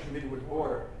Flatbush-Midwood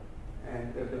border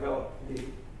and developed the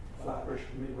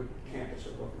Flatbush-Midwood campus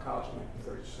of Brooklyn College in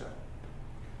 1937.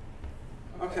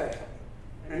 Okay.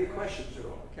 Any questions at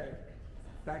all? Okay.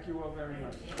 Thank you all very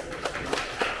much.